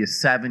going to be a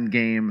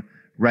 7-game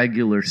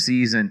regular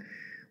season.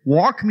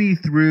 Walk me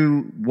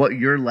through what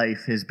your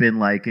life has been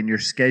like and your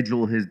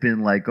schedule has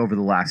been like over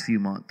the last few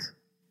months.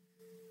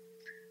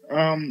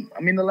 The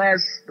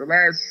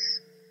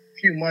last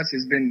few months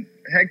has been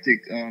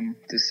hectic,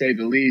 to say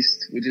the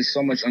least, with just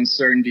so much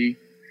uncertainty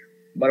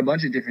about a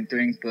bunch of different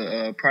things,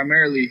 but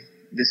primarily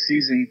the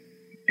season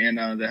and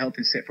from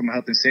a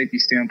health and safety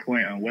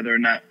standpoint, whether or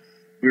not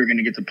we were going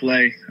to get to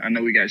play. I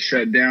know we got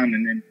shut down,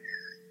 and then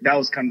that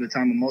was kind of the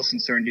time of most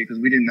uncertainty because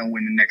we didn't know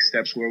when the next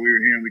steps were. We were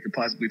hearing we could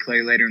possibly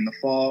play later in the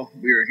fall.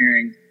 We were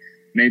hearing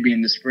maybe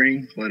in the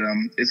spring, but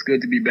it's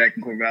good to be back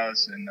in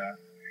Corvallis and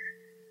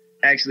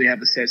actually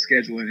have a set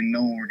schedule and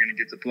know when we're going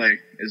to get to play,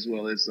 as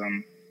well as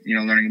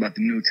learning about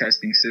the new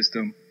testing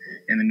system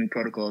and the new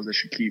protocols that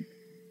should keep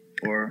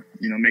or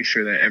make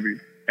sure that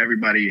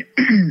everybody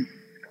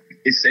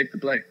is safe to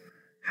play.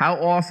 How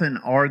often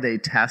are they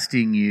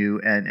testing you,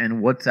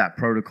 and what's that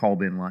protocol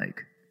been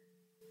like?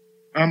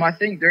 I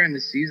think during the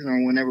season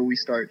or whenever we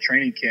start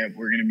training camp,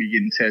 we're going to be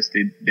getting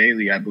tested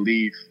daily, I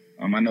believe.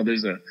 I know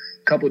there's a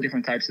couple of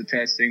different types of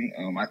testing.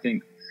 I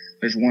think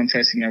there's one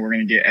testing that we're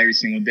going to get every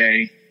single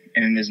day,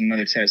 and then there's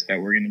another test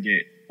that we're going to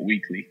get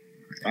weekly.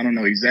 I don't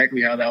know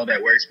exactly how all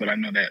that works, but I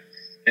know that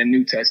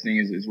new testing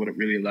is what it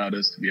really allowed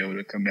us to be able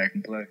to come back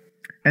and play.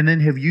 And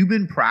then have you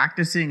been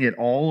practicing at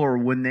all, or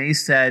when they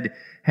said,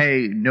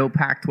 hey, no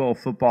Pac-12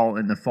 football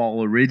in the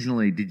fall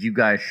originally, did you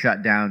guys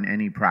shut down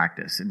any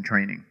practice and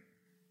training?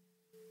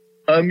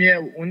 Yeah,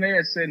 when they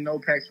had said no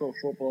Pac-12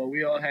 football,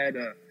 we all had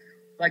a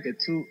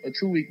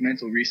 2-week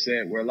mental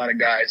reset where a lot of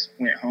guys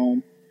went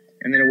home.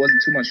 And then it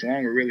wasn't too much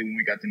longer, really, when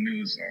we got the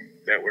news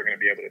that we're going to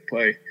be able to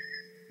play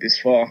this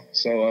fall.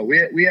 So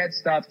we had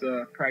stopped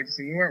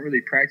practicing. We weren't really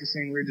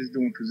practicing. We were just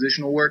doing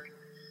positional work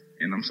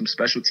and some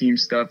special team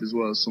stuff as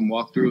well as some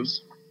walkthroughs.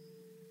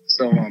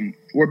 So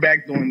we're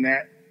back doing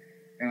that,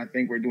 and I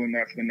think we're doing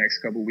that for the next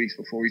couple of weeks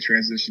before we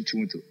transition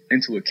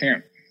into a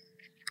camp.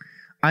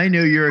 I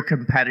know you're a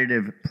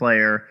competitive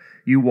player.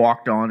 You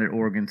walked on at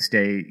Oregon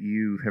State.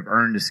 You have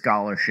earned a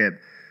scholarship.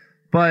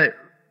 But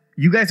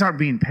you guys aren't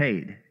being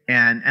paid,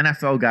 and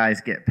NFL guys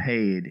get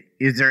paid.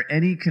 Is there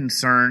any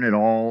concern at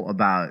all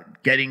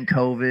about getting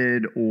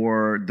COVID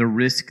or the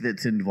risk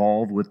that's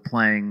involved with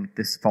playing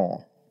this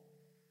fall?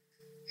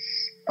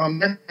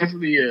 That's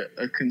definitely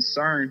a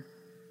concern.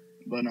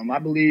 But I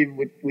believe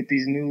with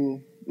the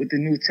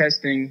new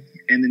testing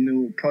and the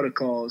new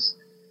protocols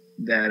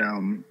that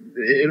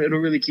it'll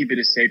really keep it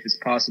as safe as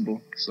possible.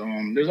 So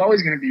there's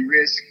always going to be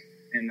risk,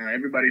 and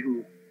everybody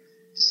who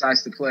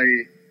decides to play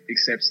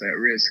accepts that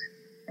risk.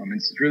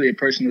 It's really a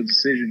personal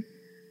decision.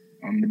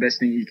 The best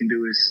thing you can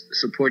do is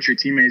support your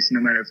teammates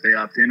no matter if they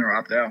opt in or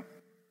opt out.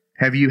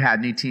 Have you had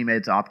any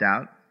teammates opt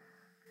out?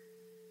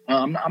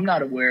 I'm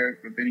not aware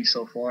of any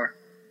so far.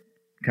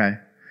 Okay.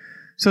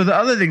 So the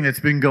other thing that's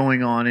been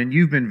going on, and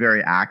you've been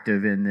very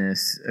active in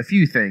this, a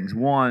few things.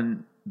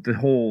 One, the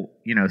whole,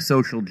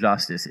 social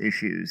justice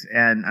issues.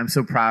 And I'm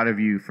so proud of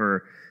you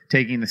for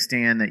taking the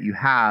stand that you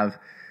have.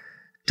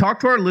 Talk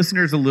to our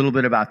listeners a little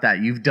bit about that.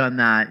 You've done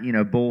that,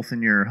 both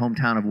in your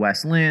hometown of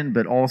West Linn,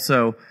 but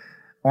also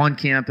on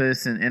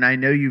campus. And I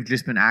know you've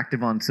just been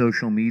active on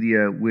social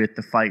media with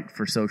the fight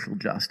for social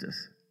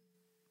justice.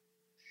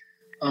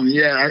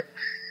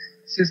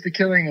 Since the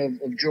killing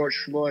of George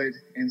Floyd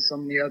and so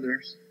many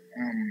others,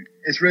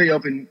 it's really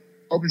opened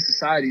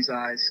society's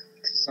eyes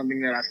to something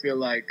that I feel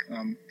like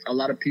a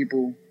lot of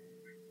people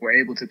were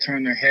able to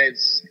turn their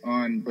heads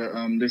on, but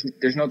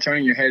there's no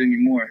turning your head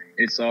anymore.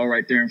 It's all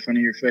right there in front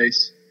of your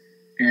face.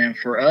 And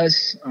for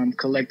us,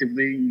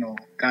 collectively,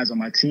 guys on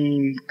my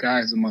team,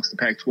 guys amongst the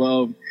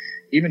Pac-12,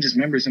 even just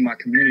members in my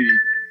community,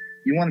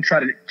 you want to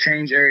try to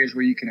change areas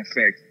where you can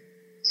affect.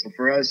 So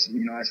for us,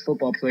 as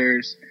football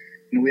players,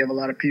 we have a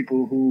lot of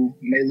people who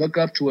may look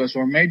up to us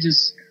or may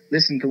just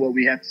listen to what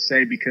we have to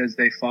say because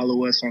they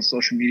follow us on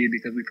social media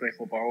because we play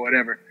football or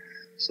whatever.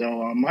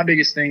 So my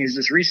biggest thing is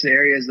just reach the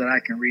areas that I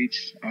can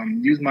reach,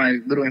 use my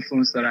little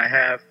influence that I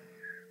have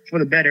for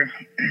the better,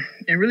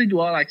 and really do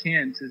all I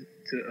can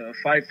to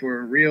fight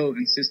for real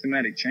and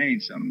systematic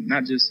change.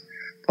 Not just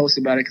post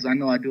about it because I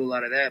know I do a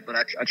lot of that, but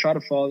I try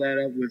to follow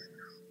that up with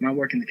my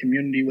work in the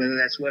community, whether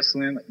that's West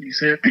Linn, like you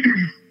said,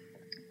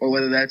 or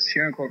whether that's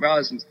here in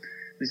Corvallis with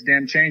this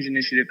Damn Change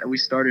initiative that we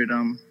started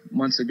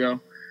months ago.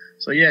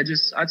 So yeah,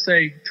 I'd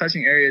say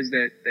touching areas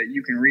that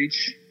you can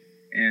reach,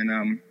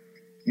 and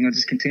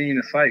just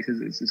continuing to fight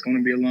because it's going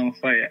to be a long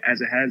fight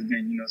as it has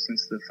been,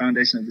 since the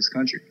foundation of this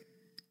country.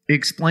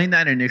 Explain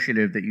that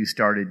initiative that you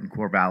started in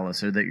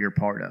Corvallis or that you're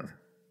part of.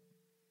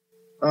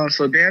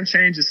 So Damn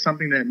Change is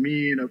something that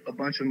me and a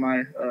bunch of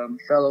my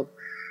fellow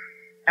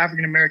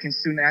African-American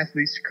student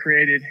athletes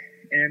created,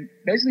 and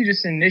basically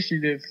just an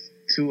initiative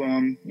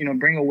to,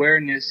 bring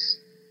awareness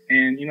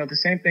and, the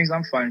same things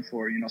I'm fighting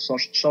for,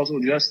 social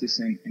justice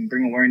and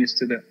bring awareness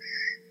to the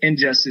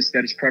injustice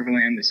that is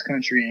prevalent in this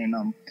country.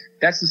 And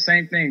that's the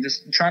same thing,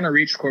 just trying to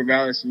reach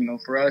Corvallis.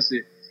 For us,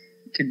 it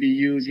could be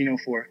used,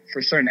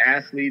 for certain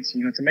athletes,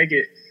 to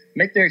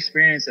make their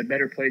experience a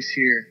better place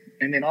here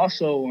And then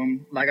also,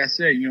 like I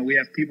said, we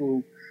have people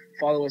who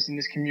follow us in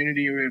this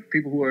community. We have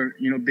people who are,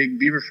 big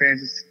Beaver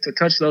fans, to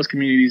touch those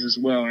communities as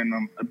well. And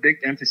a big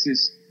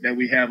emphasis that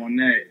we have on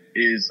that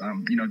is,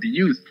 the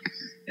youth.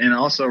 And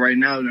also right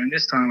now during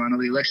this time, I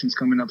know the election's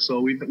coming up, so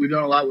we've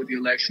done a lot with the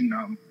election.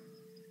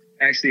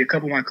 Actually, a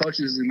couple of my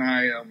coaches and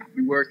I,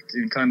 we worked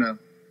and kind of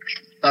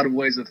thought of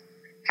ways of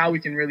how we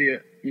can really,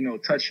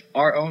 touch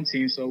our own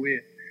team. So we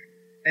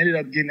ended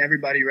up getting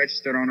everybody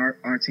registered on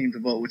our team to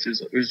vote, which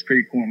is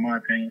pretty cool in my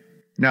opinion.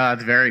 No,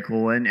 that's very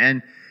cool.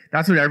 And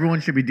that's what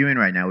everyone should be doing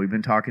right now. We've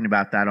been talking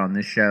about that on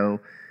this show.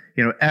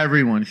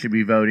 Everyone should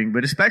be voting,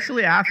 but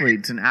especially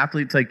athletes and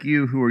athletes like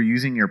you who are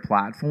using your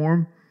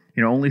platform.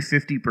 Only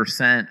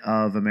 50%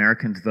 of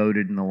Americans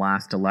voted in the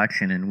last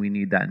election, and we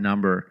need that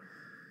number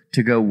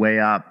to go way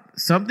up.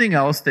 Something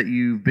else that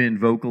you've been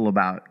vocal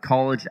about,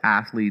 college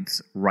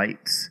athletes'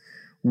 rights.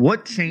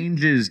 What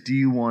changes do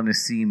you want to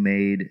see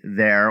made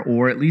there,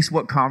 or at least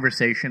what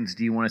conversations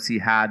do you want to see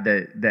had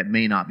that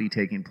may not be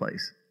taking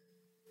place?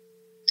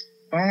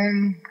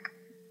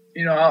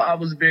 I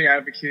was a big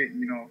advocate,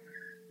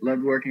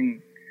 loved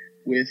working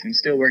with and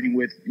still working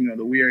with,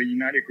 the We Are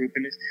United group.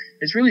 And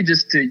it's really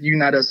just to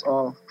unite us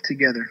all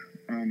together.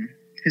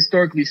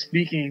 Historically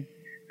speaking,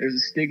 there's a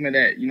stigma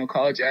that,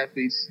 college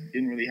athletes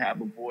didn't really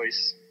have a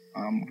voice,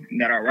 and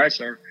that our rights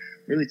are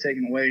really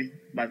taken away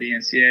by the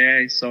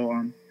NCAA. So,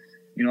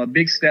 a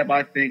big step,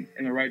 I think,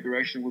 in the right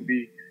direction would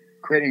be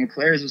creating a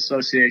players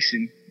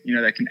association,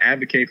 that can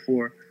advocate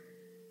for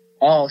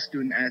all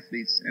student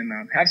athletes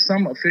and have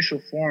some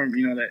official form,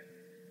 that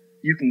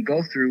you can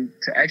go through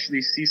to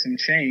actually see some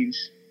change,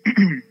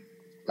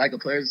 like a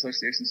players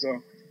association.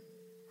 So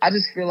I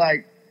just feel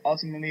like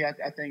ultimately I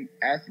think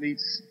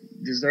athletes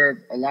deserve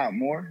a lot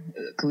more,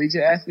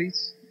 collegiate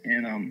athletes,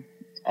 and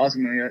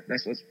ultimately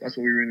that's what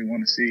we really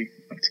want to see,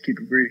 to keep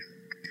it brief.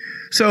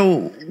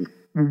 So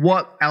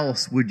what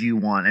else would you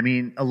want? I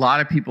mean, a lot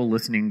of people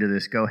listening to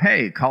this go,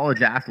 hey,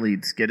 college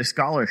athletes get a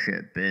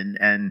scholarship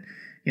and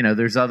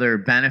there's other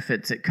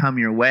benefits that come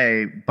your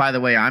way. By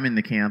the way, I'm in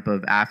the camp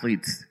of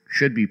athletes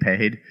should be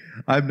paid.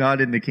 I'm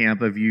not in the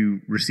camp of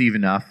you receive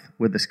enough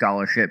with a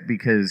scholarship,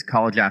 because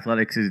college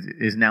athletics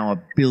is now a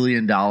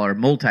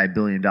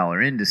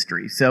multi-billion-dollar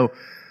industry. So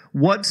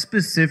what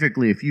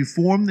specifically, if you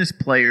form this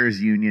players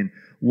union,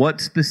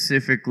 what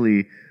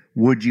specifically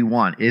would you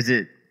want? Is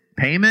it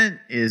payment?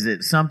 Is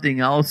it something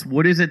else?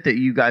 What is it that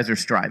you guys are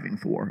striving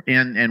for,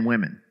 and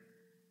women?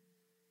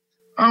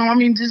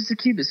 Just to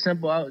keep it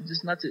simple,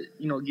 just not to,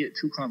 get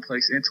too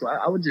complex into it.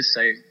 I would just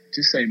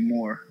say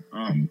more.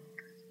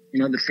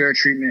 The fair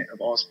treatment of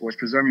all sports,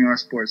 preserving our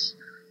sports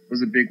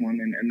was a big one.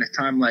 And a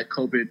time like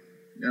COVID,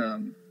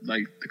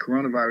 like the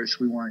coronavirus,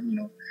 we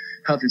want,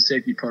 health and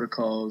safety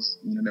protocols,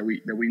 that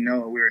we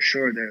know, we're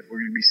assured that we're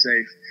going to be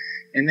safe.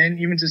 And then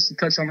even just to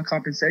touch on the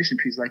compensation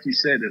piece, like you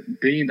said, $1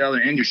 billion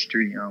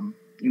industry,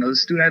 the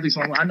student athletes,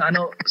 I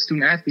know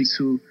student athletes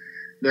who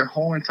their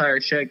whole entire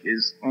check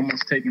is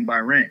almost taken by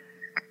rent.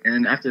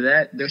 And after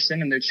that, they're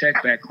sending their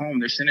check back home.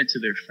 They're sending it to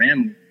their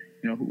family,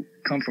 who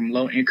come from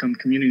low-income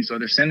communities, or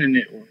they're sending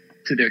it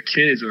to their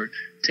kids or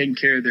taking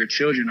care of their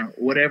children or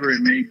whatever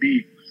it may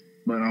be.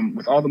 But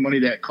with all the money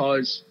that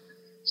college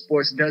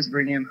sports does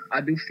bring in,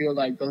 I do feel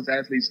like those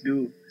athletes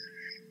do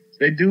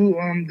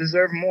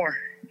deserve more.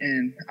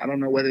 And I don't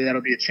know whether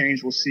that'll be a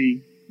change we'll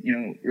see,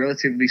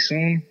 relatively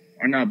soon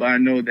or not. But I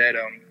know that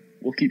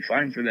we'll keep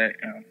fighting for that,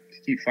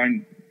 keep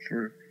fighting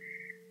for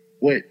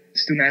what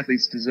student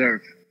athletes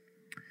deserve.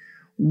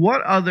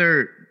 What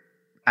other,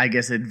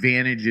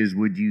 advantages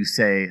would you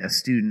say a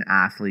student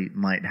athlete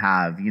might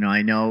have?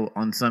 I know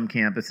on some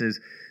campuses,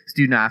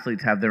 student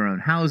athletes have their own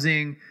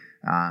housing.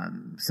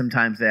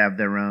 Sometimes they have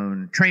their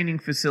own training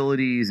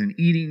facilities and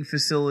eating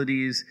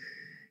facilities.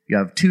 You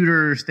have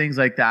tutors, things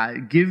like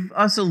that. Give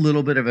us a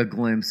little bit of a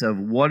glimpse of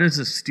what does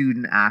a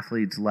student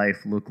athlete's life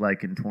look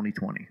like in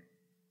 2020?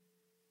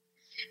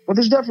 Well,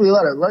 there's definitely a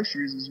lot of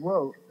luxuries as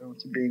well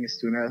to being a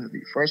student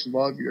athlete. First of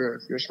all, if you're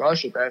a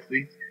scholarship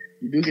athlete,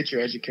 you do get your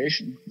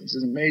education, which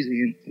is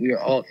amazing, and we are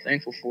all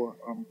thankful for.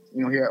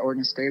 Here at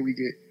Oregon State, we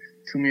get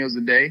 2 meals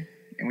a day,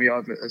 and we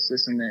have a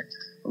system that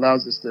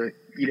allows us to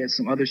eat at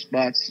some other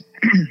spots.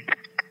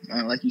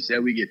 Like you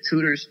said, we get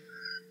tutors,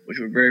 which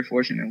we're very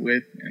fortunate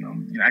with,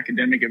 and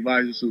academic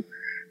advisors who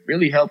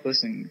really help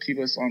us and keep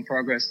us on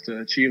progress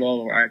to achieve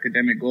all of our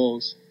academic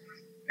goals.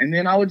 And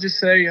then I would just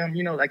say,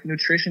 like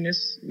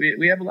nutritionists,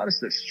 we have a lot of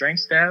stuff,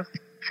 strength staff.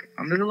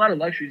 There's a lot of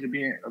luxuries of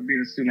being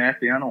a student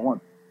athlete. I don't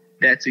want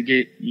that to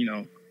get,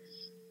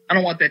 I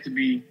don't want that to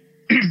be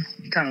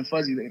kind of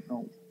fuzzy.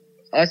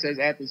 Us as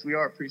athletes, we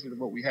are appreciative of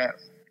what we have.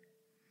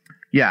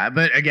 Yeah,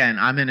 but again,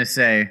 I'm going to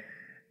say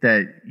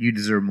that you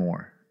deserve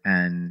more.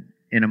 And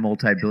in a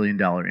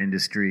multi-billion-dollar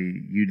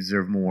industry, you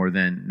deserve more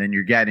than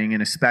you're getting.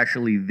 And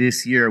especially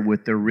this year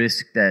with the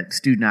risk that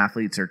student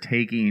athletes are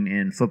taking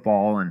in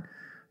football and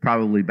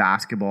probably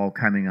basketball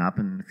coming up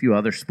and a few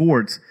other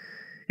sports,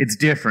 it's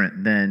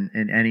different than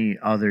in any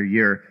other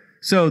year.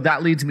 So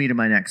that leads me to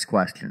my next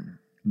question.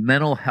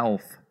 Mental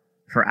health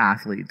for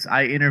athletes.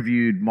 I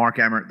interviewed Mark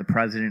Emmert, the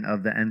president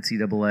of the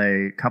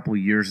NCAA, a couple of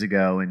years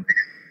ago, and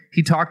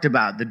he talked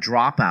about the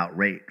dropout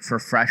rate for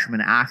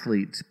freshman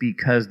athletes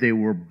because they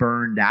were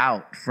burned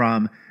out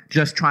from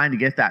just trying to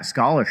get that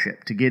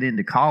scholarship to get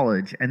into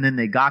college. And then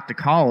they got to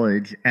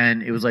college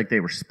and it was like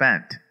they were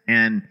spent.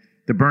 And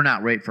the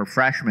burnout rate for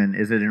freshmen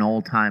is at an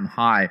all-time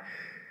high.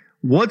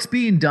 What's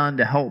being done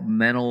to help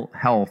mental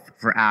health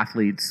for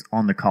athletes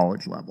on the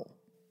college level?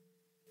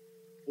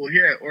 Well,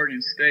 here at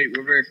Oregon State,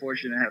 we're very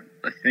fortunate to have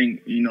a thing,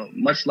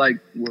 much like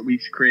what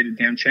we've created,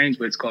 Damn Change,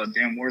 but it's called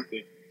Damn Worth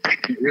It.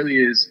 It really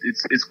is.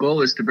 Its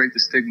goal is to break the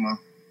stigma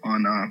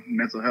on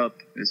mental health,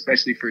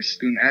 especially for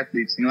student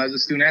athletes. As a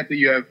student athlete,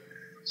 you have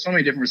so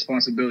many different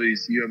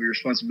responsibilities. You have your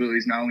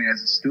responsibilities not only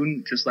as a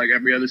student, just like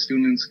every other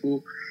student in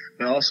school,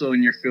 but also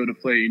in your field of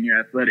play, in your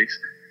athletics.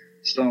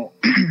 So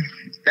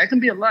that can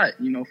be a lot,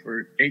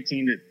 for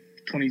 18 to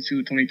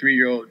 22,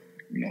 23-year-old,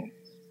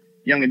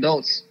 young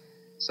adults.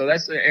 So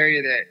that's the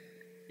area that,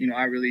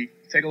 I really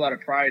take a lot of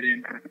pride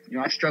in.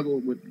 I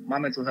struggled with my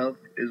mental health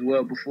as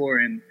well before,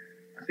 and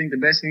I think the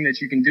best thing that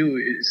you can do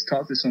is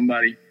talk to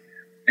somebody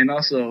and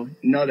also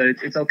know that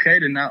it's okay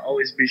to not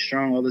always be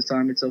strong all the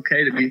time. It's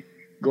okay to be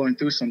going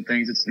through some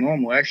things. It's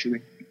normal,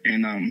 actually.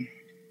 And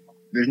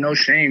there's no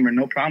shame or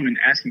no problem in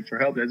asking for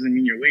help. That doesn't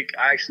mean you're weak.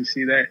 I actually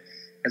see that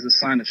as a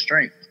sign of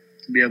strength,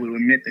 to be able to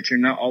admit that you're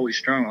not always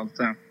strong all the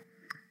time.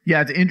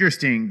 Yeah, it's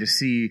interesting to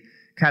see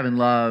Kevin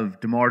Love,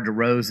 DeMar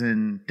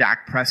DeRozan,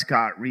 Dak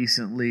Prescott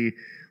recently. A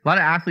lot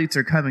of athletes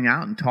are coming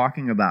out and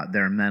talking about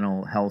their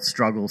mental health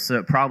struggles, so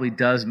it probably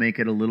does make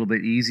it a little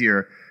bit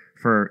easier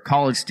for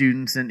college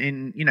students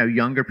and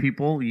younger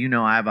people.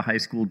 I have a high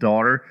school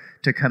daughter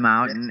to come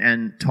out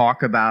and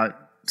talk about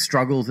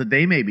struggles that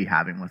they may be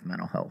having with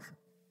mental health.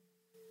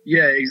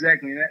 Yeah,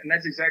 exactly. And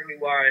that's exactly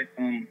why,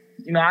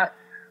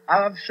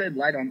 I've shed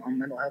light on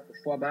mental health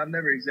before, but I've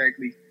never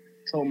exactly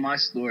told my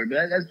story.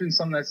 But that's been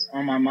something that's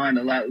on my mind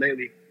a lot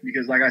lately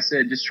because, like I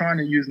said, just trying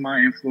to use my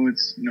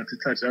influence, to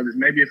touch others.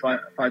 Maybe if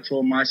I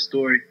told my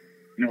story,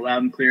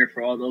 loud and clear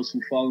for all those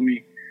who follow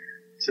me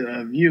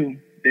to view,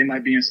 they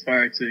might be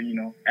inspired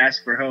to,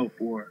 ask for help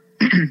or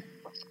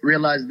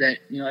realize that,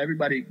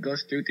 everybody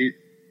goes through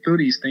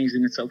these things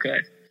and it's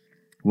okay.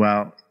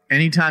 Well,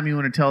 anytime you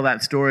want to tell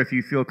that story, if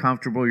you feel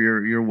comfortable,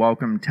 you're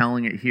welcome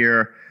telling it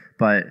here.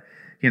 But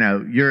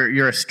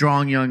you're a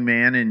strong young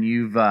man and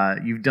you've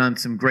done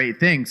some great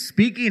things.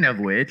 Speaking of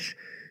which,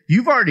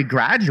 you've already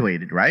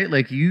graduated, right?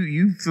 Like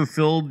you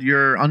fulfilled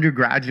your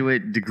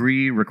undergraduate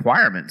degree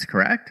requirements,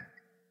 correct?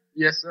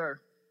 Yes, sir.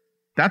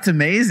 That's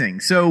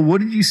amazing. So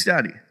what did you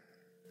study?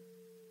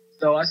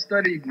 So I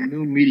studied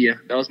new media.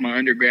 That was my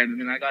undergrad, and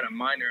then I got a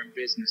minor in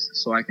business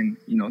so I can,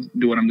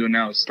 do what I'm doing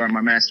now, start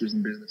my master's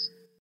in business.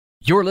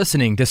 You're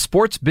listening to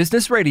Sports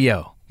Business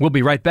Radio. We'll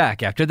be right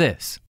back after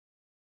this.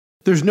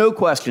 There's no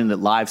question that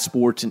live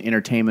sports and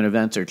entertainment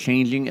events are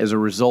changing as a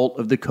result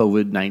of the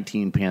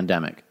COVID-19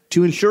 pandemic.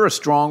 To ensure a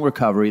strong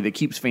recovery that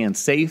keeps fans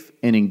safe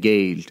and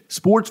engaged,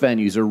 sports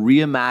venues are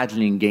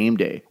reimagining game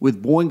day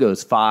with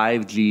Boingo's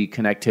 5G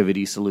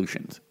connectivity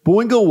solutions.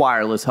 Boingo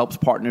Wireless helps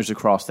partners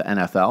across the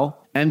NFL,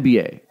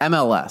 NBA,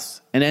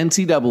 MLS, and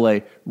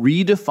NCAA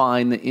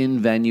redefine the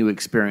in-venue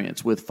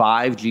experience with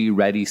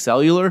 5G-ready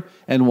cellular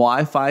and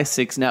Wi-Fi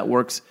 6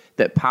 networks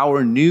that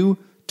power new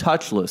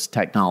touchless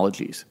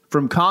technologies.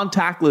 From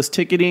contactless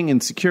ticketing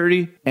and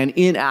security and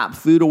in-app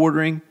food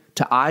ordering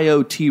to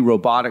IoT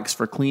robotics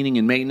for cleaning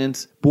and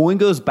maintenance,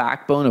 Boingo's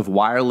backbone of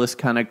wireless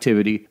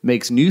connectivity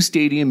makes new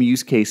stadium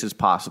use cases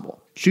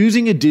possible.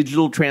 Choosing a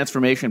digital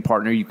transformation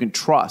partner you can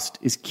trust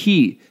is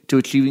key to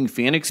achieving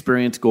fan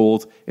experience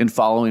goals and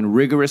following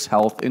rigorous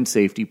health and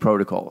safety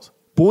protocols.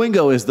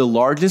 Boingo is the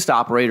largest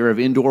operator of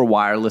indoor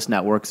wireless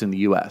networks in the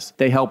U.S.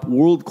 They help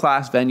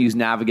world-class venues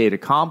navigate a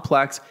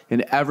complex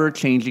and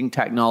ever-changing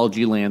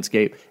technology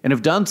landscape and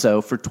have done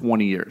so for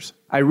 20 years.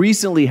 I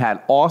recently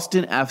had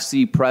Austin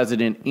FC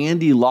president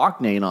Andy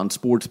Loughnane on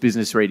Sports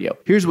Business Radio.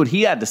 Here's what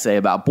he had to say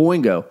about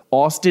Boingo,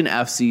 Austin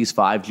FC's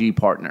 5G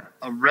partner.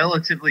 A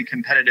relatively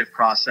competitive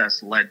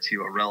process led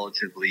to a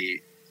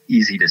relatively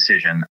easy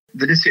decision.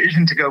 The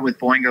decision to go with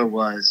Boingo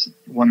was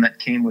one that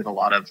came with a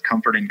lot of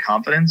comfort and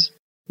confidence.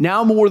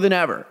 Now more than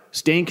ever,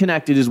 staying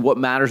connected is what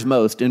matters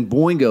most, and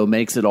Boingo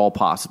makes it all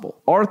possible.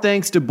 Our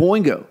thanks to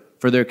Boingo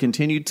for their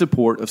continued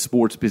support of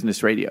Sports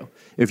Business Radio.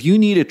 If you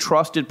need a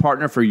trusted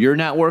partner for your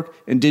network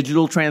and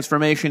digital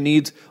transformation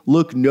needs,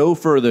 look no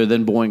further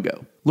than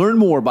Boingo. Learn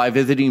more by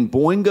visiting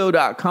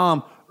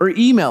boingo.com or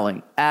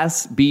emailing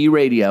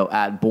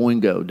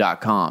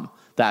sbradio@boingo.com.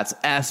 That's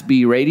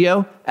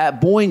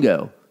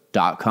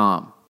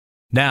sbradio@boingo.com.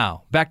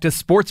 Now, back to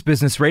Sports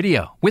Business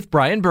Radio with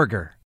Brian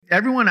Berger.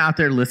 Everyone out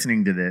there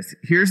listening to this,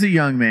 here's a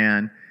young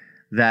man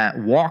that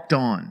walked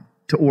on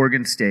to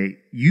Oregon State.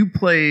 You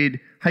played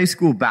high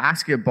school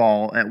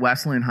basketball at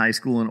Wesleyan High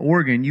School in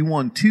Oregon. You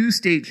won 2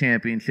 state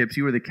championships.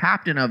 You were the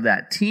captain of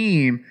that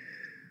team.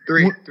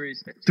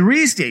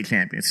 Three state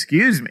champions,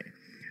 excuse me.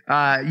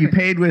 You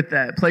played with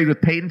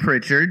Peyton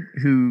Pritchard,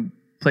 who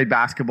played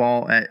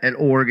basketball at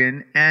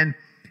Oregon. And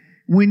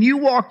When you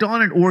walked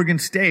on at Oregon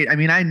State, I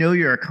mean, I know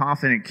you're a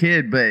confident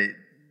kid, but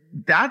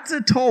that's a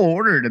tall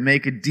order to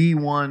make a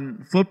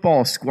D1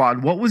 football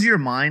squad. What was your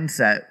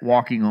mindset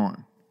walking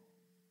on?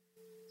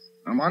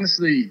 I'm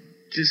honestly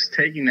just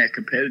taking that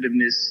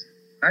competitiveness,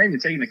 not even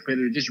taking the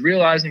competitive, just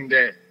realizing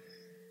that,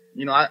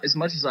 you know, as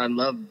much as I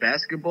love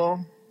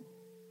basketball,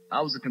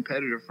 I was a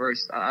competitor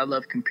first. I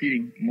love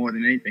competing more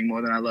than anything,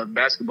 more than I love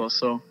basketball.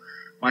 So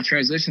my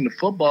transition to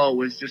football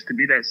was just to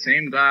be that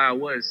same guy I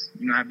was,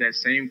 you know, have that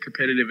same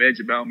competitive edge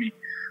about me.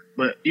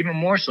 But even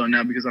more so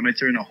now because I'm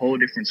entering a whole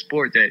different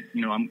sport that,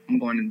 you know, I'm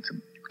going into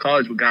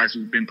college with guys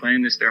who've been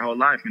playing this their whole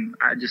life. And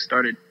I just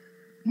started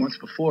months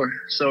before.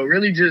 So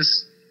really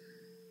just,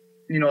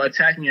 you know,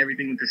 attacking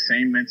everything with the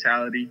same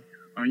mentality.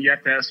 You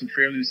have to have some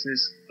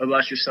fearlessness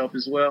about yourself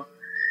as well.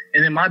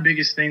 And then my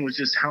biggest thing was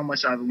just how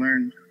much I've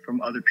learned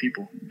from other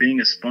people, being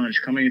a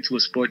sponge, coming into a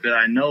sport that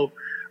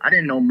I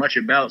didn't know much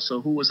about.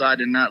 So who was I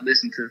to not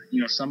listen to,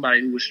 you know,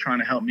 somebody who was trying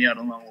to help me out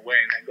along the way?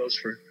 And that goes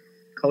for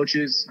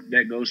coaches,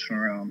 that goes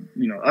for,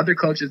 you know, other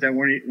coaches that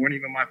weren't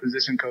even my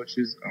position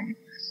coaches.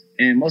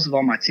 And most of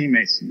all my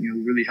teammates, you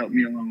know, really helped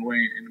me along the way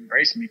and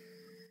embraced me.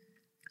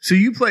 So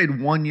you played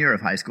 1 year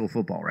of high school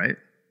football, right?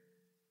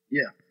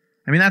 Yeah.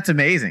 I mean, that's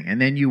amazing. And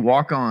then you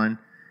walk on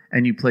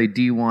and you play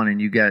D1 and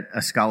you get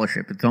a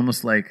scholarship. It's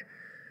almost like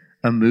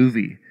a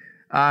movie.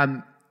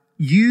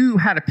 You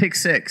had a pick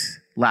six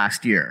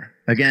last year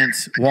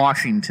against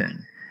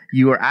Washington.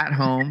 You were at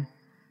home.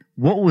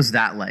 What was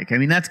that like? I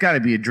mean, that's got to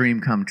be a dream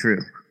come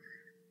true.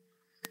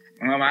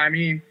 I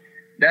mean,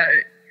 that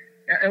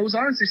it was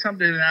honestly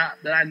something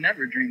that I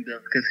never dreamed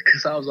of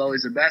because I was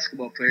always a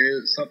basketball player.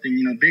 It was something,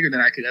 you know, bigger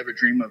than I could ever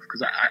dream of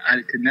because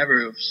I could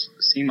never have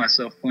seen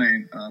myself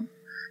playing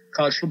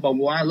college football.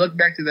 But when I look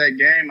back to that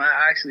game,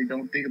 I actually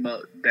don't think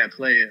about that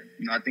play. You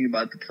know, I think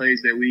about the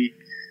plays that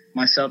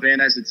myself and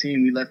as a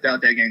team, we left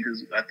out that game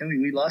because I think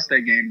we lost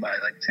that game by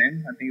like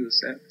 10. I think it was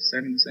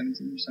 17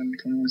 or something,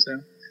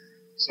 21-7.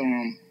 So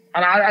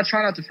I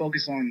try not to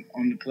focus on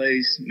the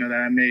plays, you know, that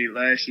I made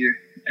last year,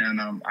 and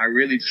I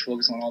really just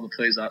focus on all the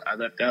plays I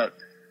left out,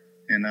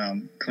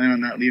 and plan on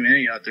not leaving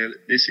any out there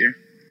this year.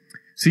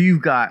 So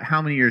you've got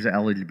how many years of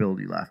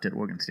eligibility left at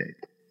Oregon State?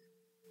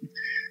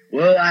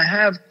 Well, I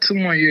have 2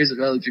 more years of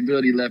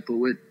eligibility left, but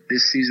with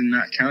this season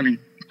not counting,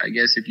 I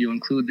guess if you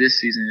include this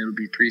season, it'll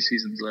be 3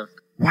 seasons left.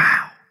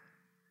 Wow.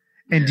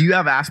 And do you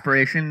have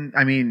aspiration?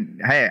 I mean,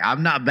 hey,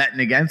 I'm not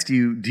betting against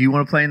you. Do you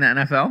want to play in the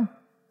NFL?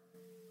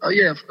 Oh,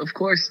 yeah, of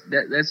course.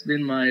 That's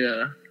been my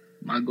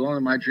goal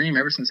and my dream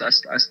ever since I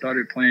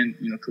started playing,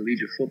 you know,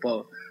 collegiate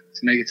football to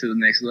make it to the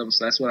next level.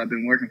 So that's what I've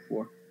been working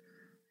for.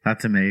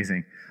 That's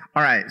amazing.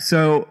 All right,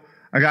 so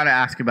I got to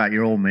ask about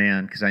your old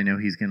man because I know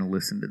he's going to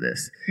listen to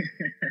this.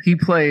 He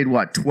played,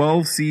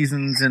 12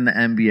 seasons in the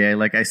NBA.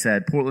 Like I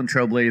said, Portland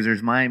Trail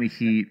Blazers, Miami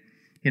Heat.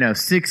 You know,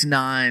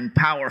 6'9",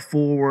 power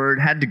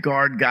forward, had to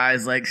guard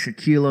guys like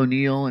Shaquille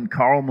O'Neal and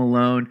Karl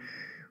Malone.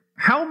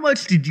 How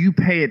much did you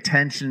pay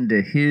attention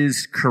to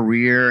his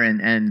career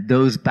and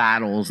those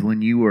battles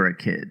when you were a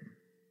kid?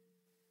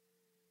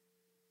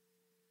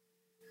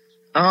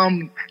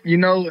 You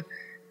know,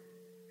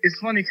 it's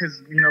funny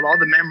because, you know, all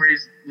the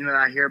memories, you know, that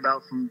I hear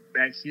about from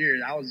back here,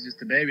 I was just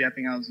a baby. I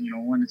think I was, you know,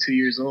 1 to 2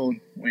 years old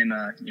when,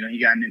 you know,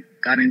 he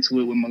got into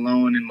it with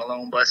Malone and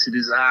Malone busted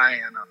his eye.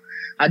 And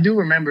I do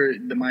remember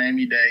the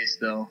Miami days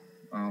though.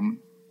 And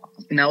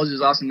that was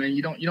just awesome, man.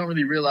 You don't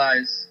really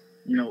realize,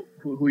 you know,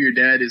 who your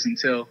dad is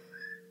until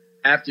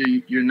after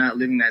you're not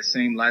living that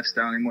same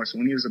lifestyle anymore. So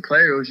when he was a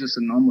player, it was just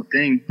a normal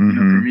thing, you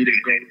know, for me to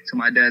go to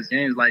my dad's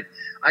games. Like,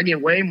 I get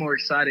way more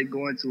excited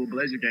going to a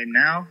Blazer game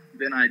now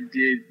than I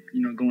did,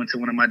 you know, going to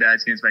one of my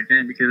dad's games back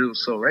then because it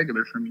was so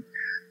regular for me.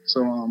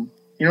 So,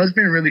 you know, it's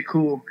been really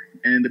cool.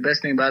 And the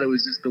best thing about it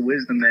was just the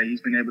wisdom that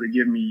he's been able to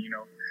give me, you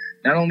know,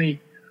 not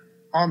only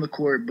on the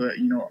court, but,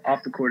 you know,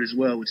 off the court as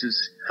well, which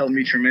has helped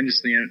me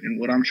tremendously in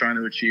what I'm trying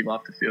to achieve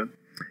off the field.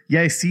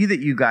 Yeah, I see that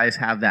you guys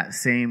have that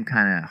same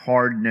kind of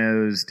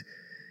hard-nosed,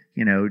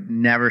 you know,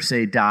 never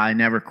say die,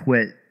 never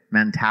quit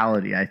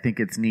mentality. I think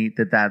it's neat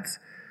that that's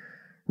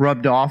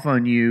rubbed off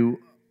on you.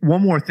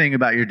 One more thing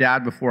about your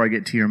dad before I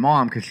get to your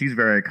mom, because she's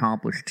very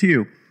accomplished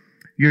too.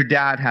 Your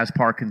dad has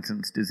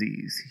Parkinson's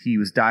disease. He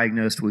was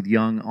diagnosed with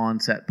young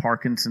onset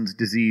Parkinson's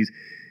disease.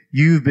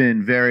 You've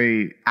been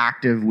very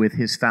active with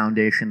his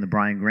foundation, the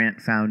Brian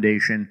Grant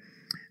Foundation.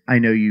 I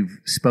know you've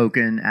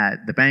spoken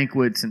at the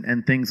banquets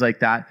and things like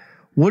that.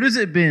 What has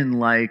it been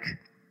like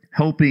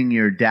helping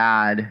your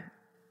dad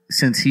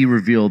since he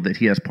revealed that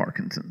he has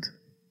Parkinson's?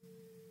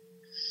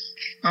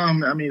 I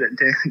mean,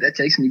 that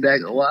takes me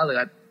back a while.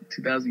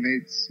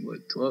 2008,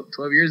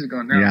 12 years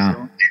ago now. Yeah.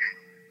 So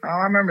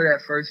I remember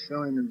that first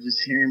feeling of just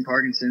hearing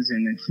Parkinson's,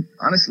 and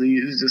honestly,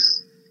 it was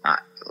just,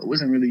 it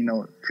wasn't really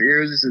no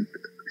fear. It was just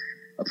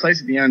a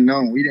place of the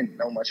unknown. We didn't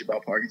know much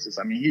about Parkinson's.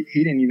 I mean,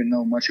 he didn't even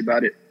know much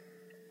about it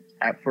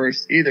at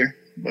first either.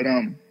 But,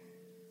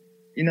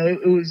 you know,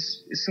 it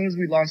was, as soon as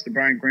we launched the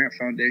Brian Grant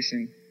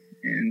Foundation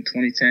in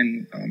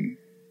 2010,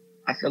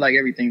 I feel like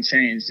everything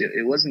changed.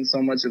 It wasn't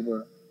so much of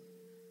a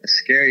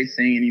scary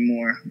thing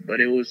anymore, but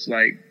it was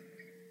like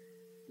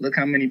look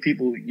how many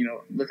people,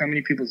 look how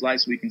many people's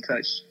lives we can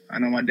touch. I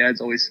know my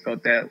dad's always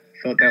felt that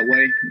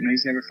way.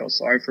 He's never felt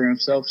sorry for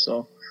himself.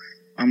 So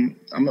I'm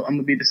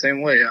gonna be the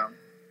same way.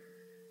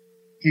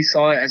 He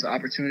saw it as an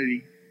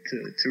opportunity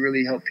to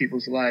really help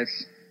people's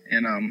lives.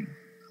 And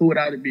who would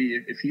I be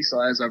if he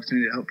saw it as an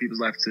opportunity to help people's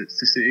lives to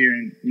sit here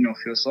and,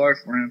 feel sorry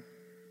for him?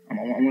 I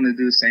want to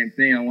do the same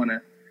thing. I want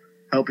to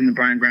help in the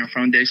Brian Grant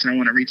Foundation. I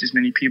want to reach as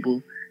many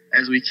people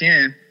as we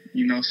can,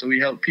 so we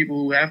help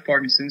people who have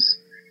Parkinson's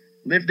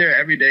live their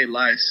everyday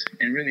lives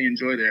and really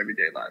enjoy their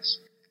everyday lives.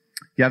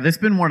 Yeah, that's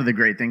been one of the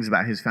great things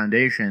about his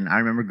foundation. I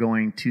remember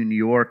going to New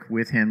York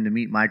with him to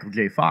meet Michael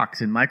J.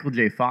 Fox, and Michael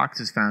J.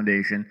 Fox's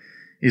foundation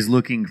is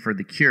looking for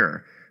the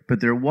cure. But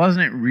there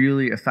wasn't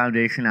really a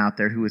foundation out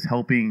there who was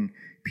helping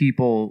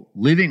people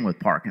living with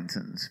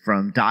Parkinson's,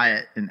 from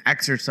diet and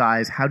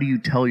exercise. How do you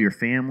tell your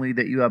family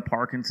that you have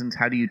Parkinson's?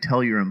 How do you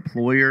tell your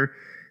employer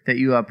that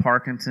you have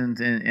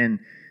Parkinson's? And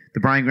the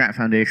Brian Grant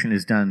Foundation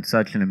has done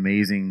such an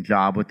amazing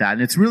job with that.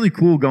 And it's really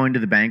cool going to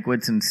the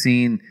banquets and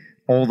seeing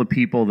all the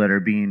people that are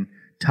being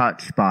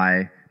touched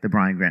by the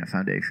Brian Grant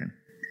Foundation.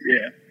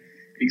 Yeah,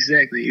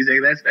 exactly.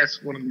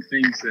 That's one of the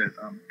things that,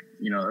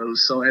 it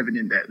was so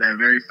evident that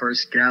very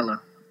first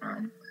gala.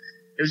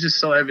 It was just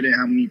so evident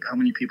how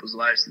many people's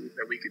lives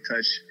that we could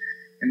touch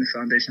in the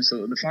foundation.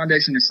 So the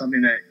foundation is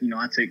something that,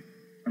 I take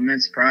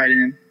immense pride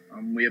in.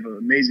 We have an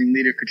amazing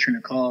leader, Katrina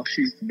Call.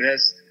 She's the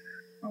best.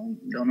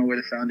 Don't know where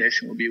the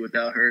foundation will be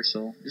without her.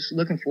 So just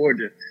looking forward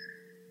to,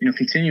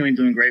 continuing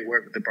doing great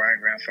work with the Brian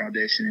Grant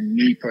Foundation, and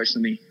me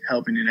personally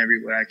helping in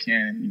every way I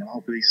can.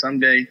 Hopefully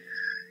someday,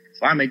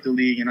 if I make the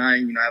league and I,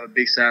 have a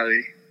big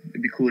salary,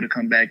 it'd be cool to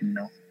come back and,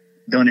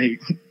 donate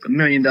 $1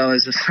 million or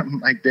something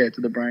like that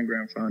to the Brian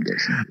Grant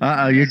Foundation.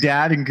 Your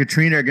dad and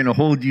Katrina are going to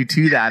hold you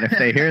to that if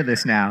they hear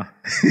this now.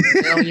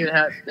 They don't even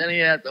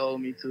have to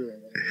hold me to it.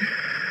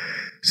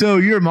 So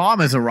your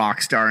mom is a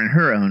rock star in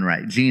her own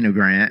right, Gina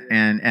Grant,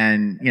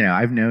 and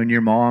I've known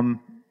your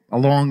mom a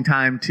long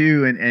time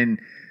too, and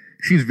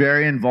she's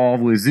very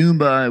involved with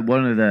Zumba,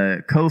 one of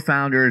the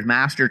co-founders,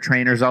 master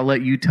trainers. I'll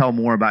let you tell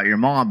more about your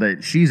mom,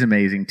 but she's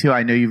amazing too.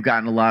 I know you've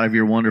gotten a lot of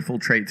your wonderful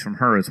traits from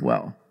her as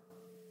well.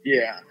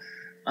 Yeah.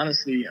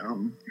 Honestly,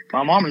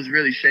 my mom has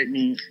really shaped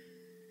me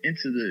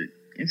into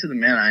the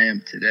man I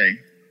am today.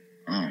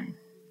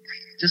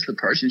 Just the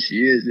person she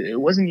is. It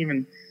wasn't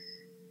even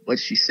what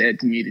she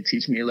said to me to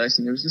teach me a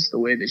lesson. It was just the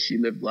way that she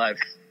lived life,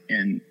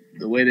 and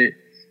the way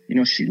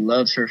that, she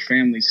loves her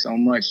family so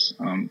much.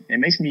 It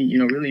makes me,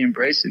 really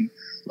embrace and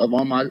love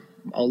all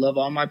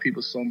my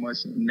people so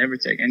much, and never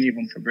take any of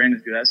them for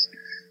granted. That's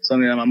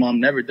something that my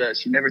mom never does.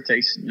 She never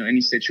takes,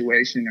 any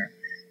situation or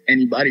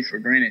anybody for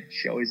granted.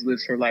 She always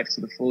lives her life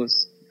to the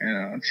fullest.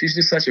 And she's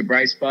just such a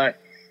bright spot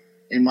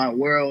in my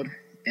world.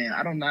 And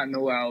I do not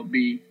know where I'll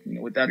be,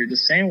 without her. The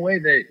same way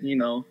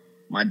that,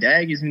 my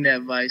dad gives me that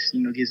advice,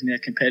 gives me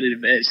that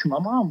competitive edge. My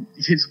mom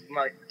just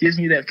gives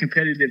me that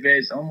competitive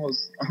edge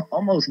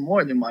almost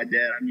more than my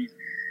dad. I mean,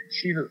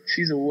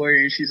 she's a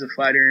warrior and she's a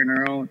fighter in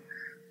her own.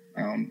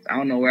 I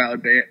don't know where I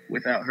would be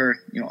without her,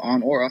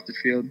 on or off the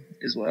field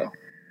as well.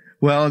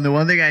 Well, and the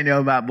one thing I know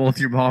about both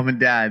your mom and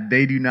dad,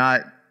 they do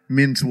not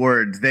mince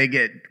words. They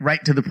get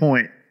right to the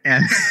point.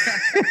 And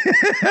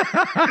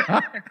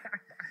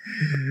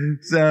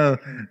so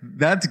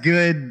that's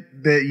good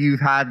that you've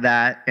had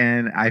that.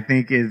 And I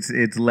think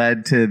it's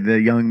led to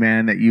the young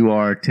man that you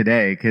are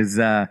today. Cause,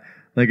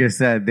 like I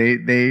said,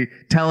 they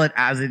tell it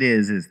as it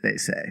is, as they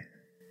say.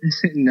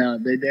 No,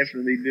 they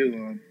definitely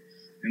do.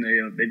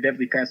 And they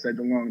definitely pass that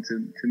along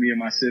to me and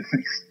my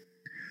siblings.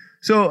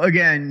 So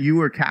again, you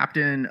were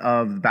captain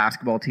of the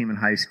basketball team in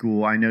high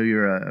school. I know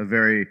you're a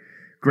very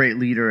great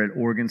leader at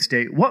Oregon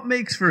State. What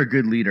makes for a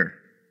good leader?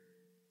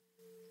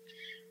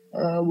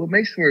 What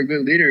makes for a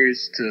good leader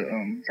is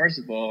to, first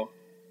of all,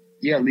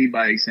 you gotta lead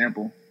by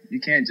example.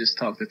 You can't just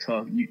talk the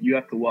talk. You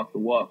have to walk the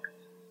walk.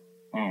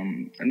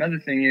 Another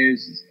thing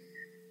is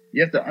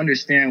you have to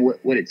understand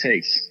what it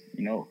takes.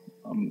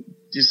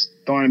 Just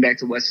throwing it back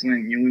to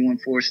Westland, we won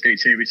 4 state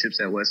championships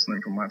at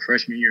Westland from my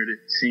freshman year to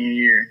senior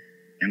year.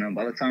 And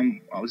by the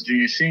time I was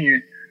junior,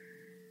 senior,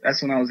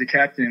 that's when I was the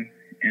captain.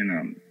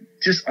 And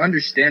just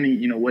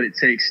understanding, what it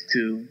takes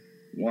to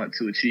want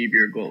to achieve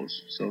your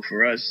goals. So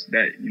for us,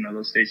 that,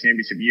 those state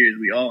championship years,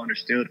 we all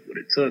understood what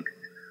it took.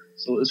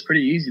 So it was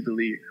pretty easy to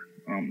lead.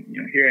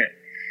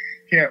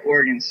 Here at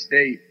Oregon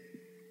State,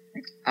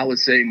 I would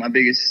say my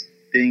biggest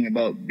thing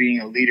about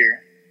being a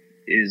leader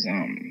is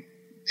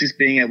just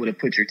being able to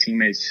put your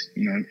teammates,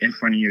 in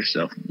front of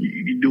yourself.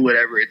 You do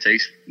whatever it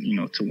takes,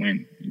 to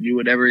win. You do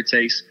whatever it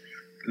takes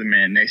for the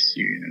man next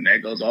to you. And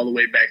that goes all the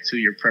way back to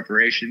your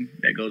preparation.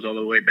 That goes all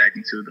the way back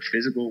into the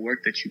physical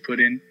work that you put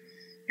in.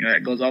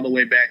 That goes all the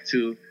way back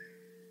to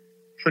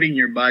putting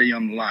your body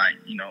on the line,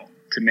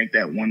 to make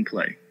that one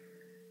play.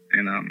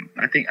 And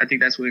I think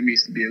that's what it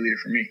means to be a leader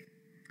for me.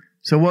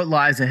 So what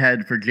lies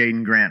ahead for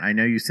Jaden Grant? I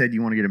know you said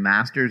you want to get a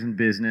master's in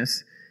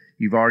business.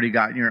 You've already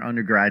gotten your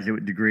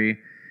undergraduate degree.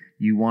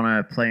 You want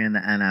to play in the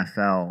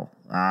NFL.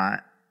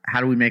 How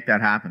do we make that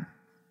happen?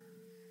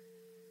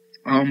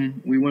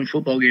 We win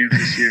football games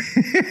this year.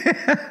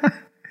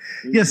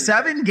 Yeah,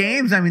 7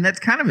 games. I mean, that's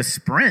kind of a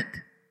sprint,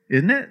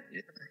 isn't it?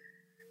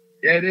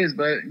 Yeah, it is.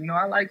 But,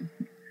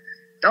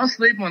 don't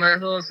sleep on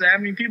us. I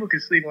mean, people can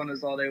sleep on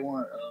us all they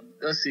want.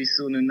 They'll see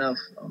soon enough.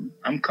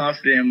 I'm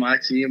confident in my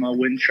team. I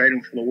wouldn't trade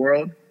them for the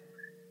world.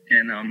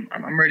 And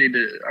I'm ready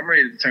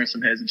to turn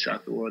some heads and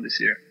shock the world this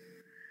year.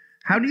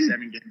 How do you 7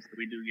 games that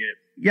we do get?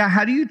 Yeah,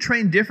 how do you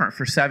train different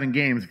for 7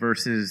 games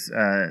versus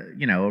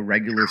a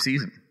regular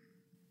season?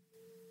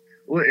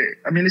 Well,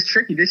 I mean, it's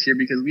tricky this year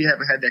because we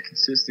haven't had that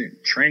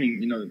consistent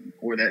training,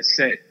 or that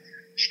set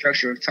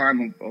structure of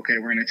time of, okay,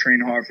 we're going to train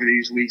hard for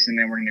these weeks and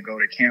then we're going to go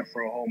to camp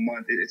for a whole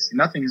month.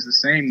 Nothing is the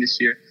same this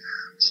year.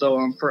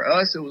 So for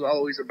us, it was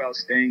always about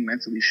staying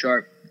mentally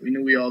sharp. We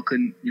knew we all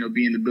couldn't,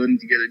 be in the building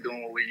together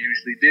doing what we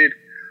usually did.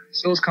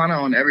 So it's kind of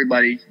on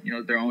everybody,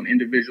 their own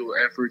individual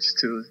efforts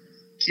to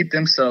keep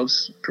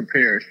themselves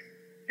prepared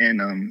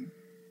and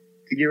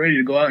to get ready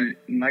to go out.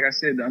 And like I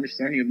said, the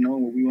understanding of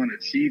knowing what we want to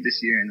achieve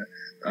this year and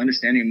the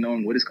understanding of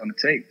knowing what it's going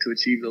to take to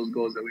achieve those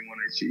goals that we want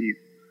to achieve.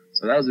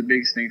 So that was the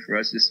biggest thing for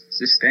us, just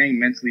staying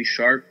mentally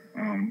sharp,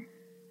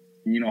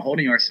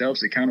 holding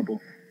ourselves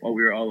accountable while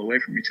we were all away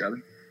from each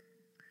other.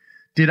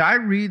 Did I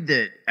read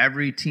that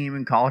every team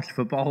in college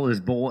football is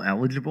bowl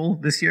eligible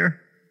this year?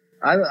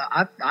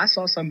 I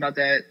saw something about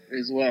that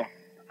as well.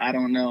 I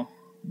don't know,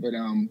 but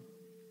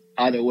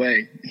either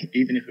way,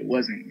 even if it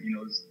wasn't,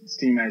 this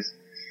team has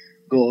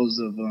goals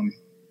of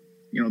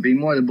being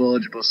more than bowl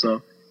eligible.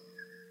 So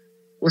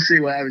we'll see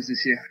what happens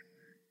this year.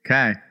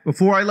 Okay.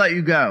 Before I let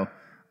you go,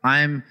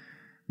 I'm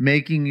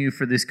making you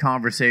for this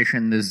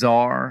conversation the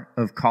czar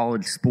of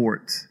college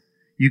sports.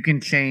 You can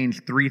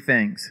change 3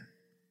 things.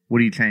 What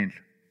do you change?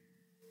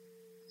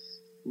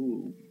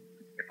 Ooh.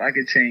 If I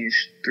could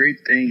change 3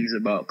 things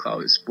about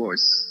college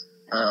sports,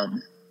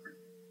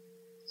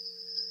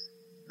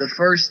 the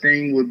first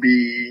thing would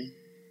be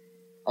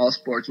all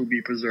sports will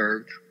be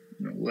preserved,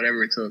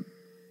 whatever it took.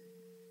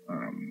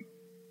 The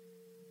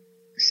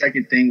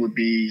second thing would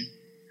be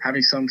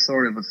having some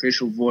sort of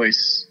official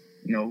voice,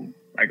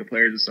 like a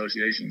players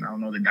association. I don't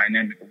know the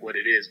dynamic of what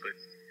it is, but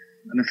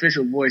an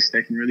official voice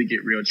that can really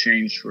get real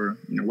change for,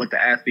 what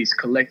the athletes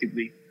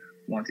collectively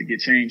want to get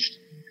changed.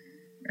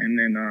 And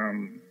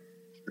then,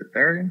 the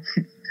third,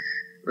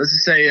 let's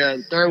just say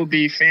the third would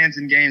be fans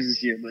in games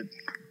this year, but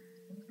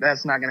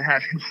that's not going to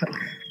happen.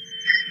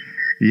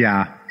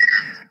 Yeah.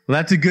 Well,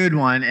 that's a good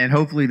one, and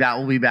hopefully that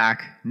will be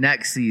back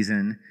next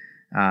season.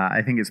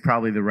 I think it's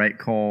probably the right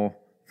call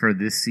for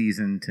this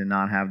season to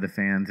not have the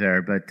fans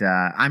there, but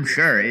I'm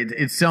sure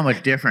it's so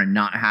much different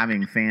not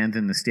having fans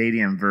in the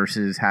stadium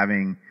versus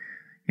having,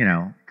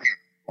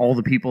 all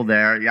the people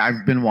there. Yeah,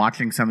 I've been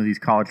watching some of these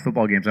college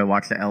football games. I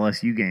watched the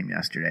LSU game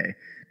yesterday.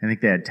 I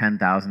think they had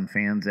 10,000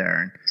 fans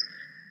there. And,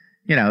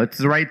 it's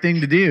the right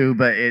thing to do,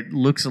 but it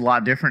looks a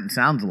lot different and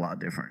sounds a lot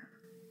different.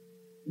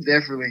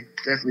 Definitely.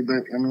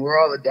 But, we're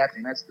all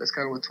adapting. That's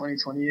kind of what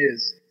 2020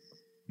 is.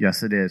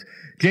 Yes, it is.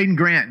 Jaden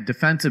Grant,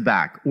 defensive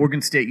back,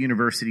 Oregon State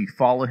University.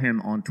 Follow him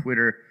on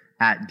Twitter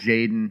at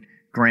Jaden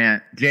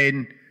Grant.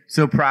 Jaden,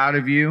 so proud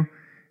of you,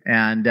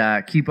 and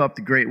keep up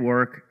the great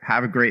work.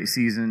 Have a great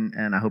season,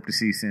 and I hope to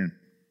see you soon.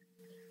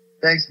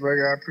 Thanks,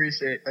 Berger. I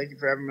appreciate it. Thank you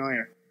for having me on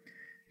here.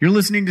 You're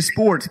listening to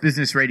Sports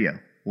Business Radio.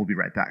 We'll be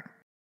right back.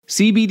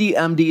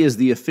 CBDMD is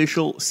the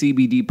official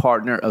CBD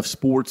partner of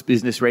Sports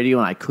Business Radio,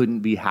 and I couldn't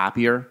be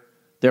happier.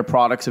 Their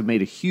products have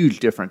made a huge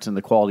difference in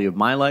the quality of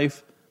my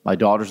life, my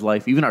daughter's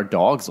life, even our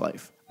dog's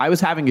life. I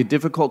was having a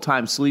difficult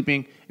time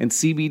sleeping, and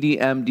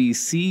CBDMD's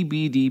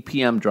CBD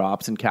PM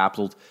drops and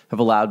capsules have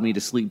allowed me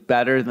to sleep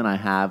better than I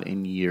have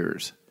in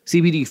years.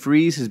 CBD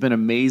Freeze has been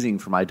amazing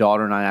for my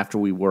daughter and I after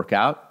we work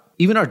out.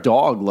 Even our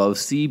dog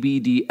loves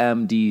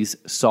CBDMD's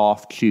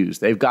soft chews.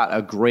 They've got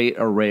a great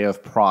array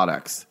of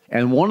products.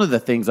 And one of the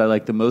things I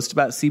like the most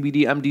about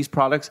CBDMD's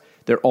products,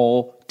 they're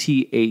all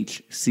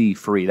THC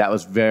free. That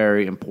was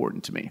very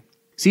important to me.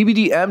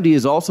 CBDMD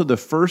is also the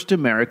first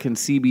American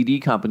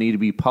CBD company to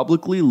be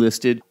publicly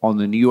listed on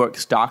the New York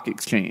Stock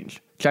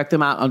Exchange. Check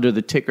them out under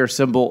the ticker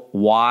symbol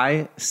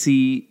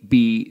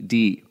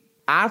YCBD.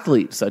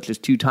 Athletes such as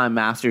 2-time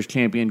Masters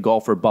champion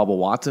golfer Bubba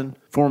Watson,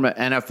 former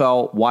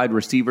NFL wide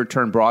receiver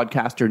turned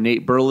broadcaster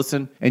Nate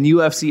Burleson, and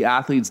UFC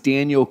athletes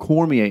Daniel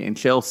Cormier and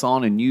Chael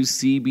Sonnen use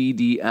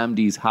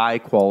CBDMD's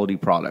high-quality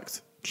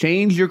products.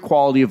 Change your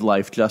quality of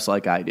life just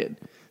like I did.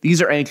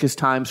 These are anxious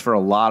times for a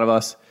lot of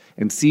us,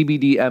 and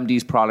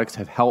CBDMD's products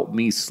have helped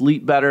me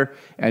sleep better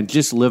and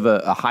just live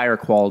a higher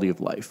quality of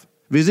life.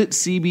 Visit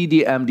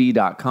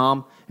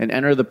CBDMD.com and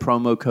enter the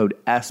promo code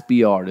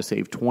SBR to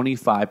save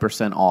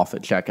 25% off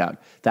at checkout.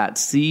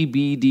 That's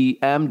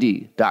CBDMD.com,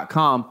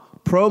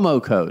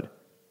 promo code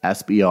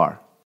SBR.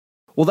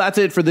 Well, that's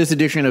it for this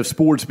edition of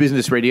Sports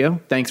Business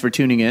Radio. Thanks for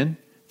tuning in.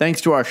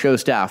 Thanks to our show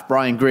staff,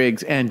 Brian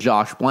Griggs and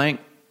Josh Blank.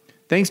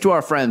 Thanks to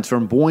our friends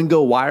from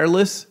Boingo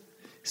Wireless,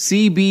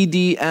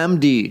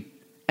 CBDMD,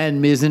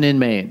 and Mizzen in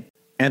Maine.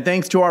 And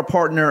thanks to our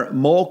partner,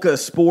 Molka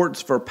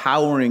Sports, for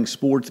powering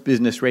Sports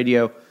Business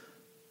Radio.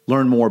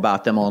 Learn more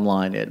about them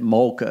online at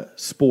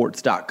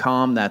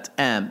malkasports.com. That's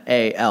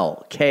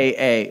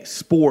MALKA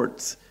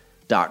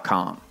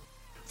sports.com.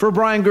 For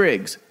Brian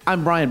Griggs,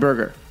 I'm Brian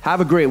Berger. Have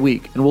a great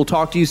week, and we'll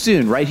talk to you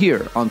soon right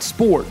here on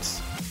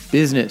Sports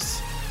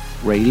Business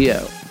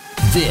Radio.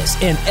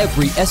 This and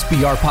every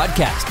SBR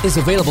podcast is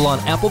available on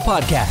Apple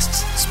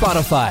Podcasts,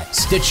 Spotify,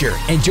 Stitcher,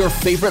 and your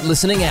favorite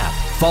listening app.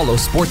 Follow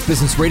Sports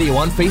Business Radio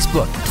on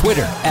Facebook,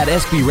 Twitter at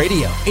SB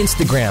Radio,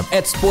 Instagram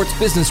at Sports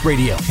Business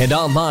Radio, and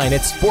online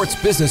at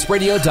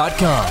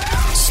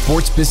sportsbusinessradio.com.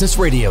 Sports Business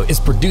Radio is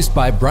produced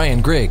by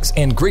Brian Griggs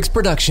and Griggs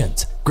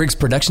Productions,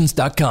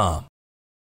 griggsproductions.com.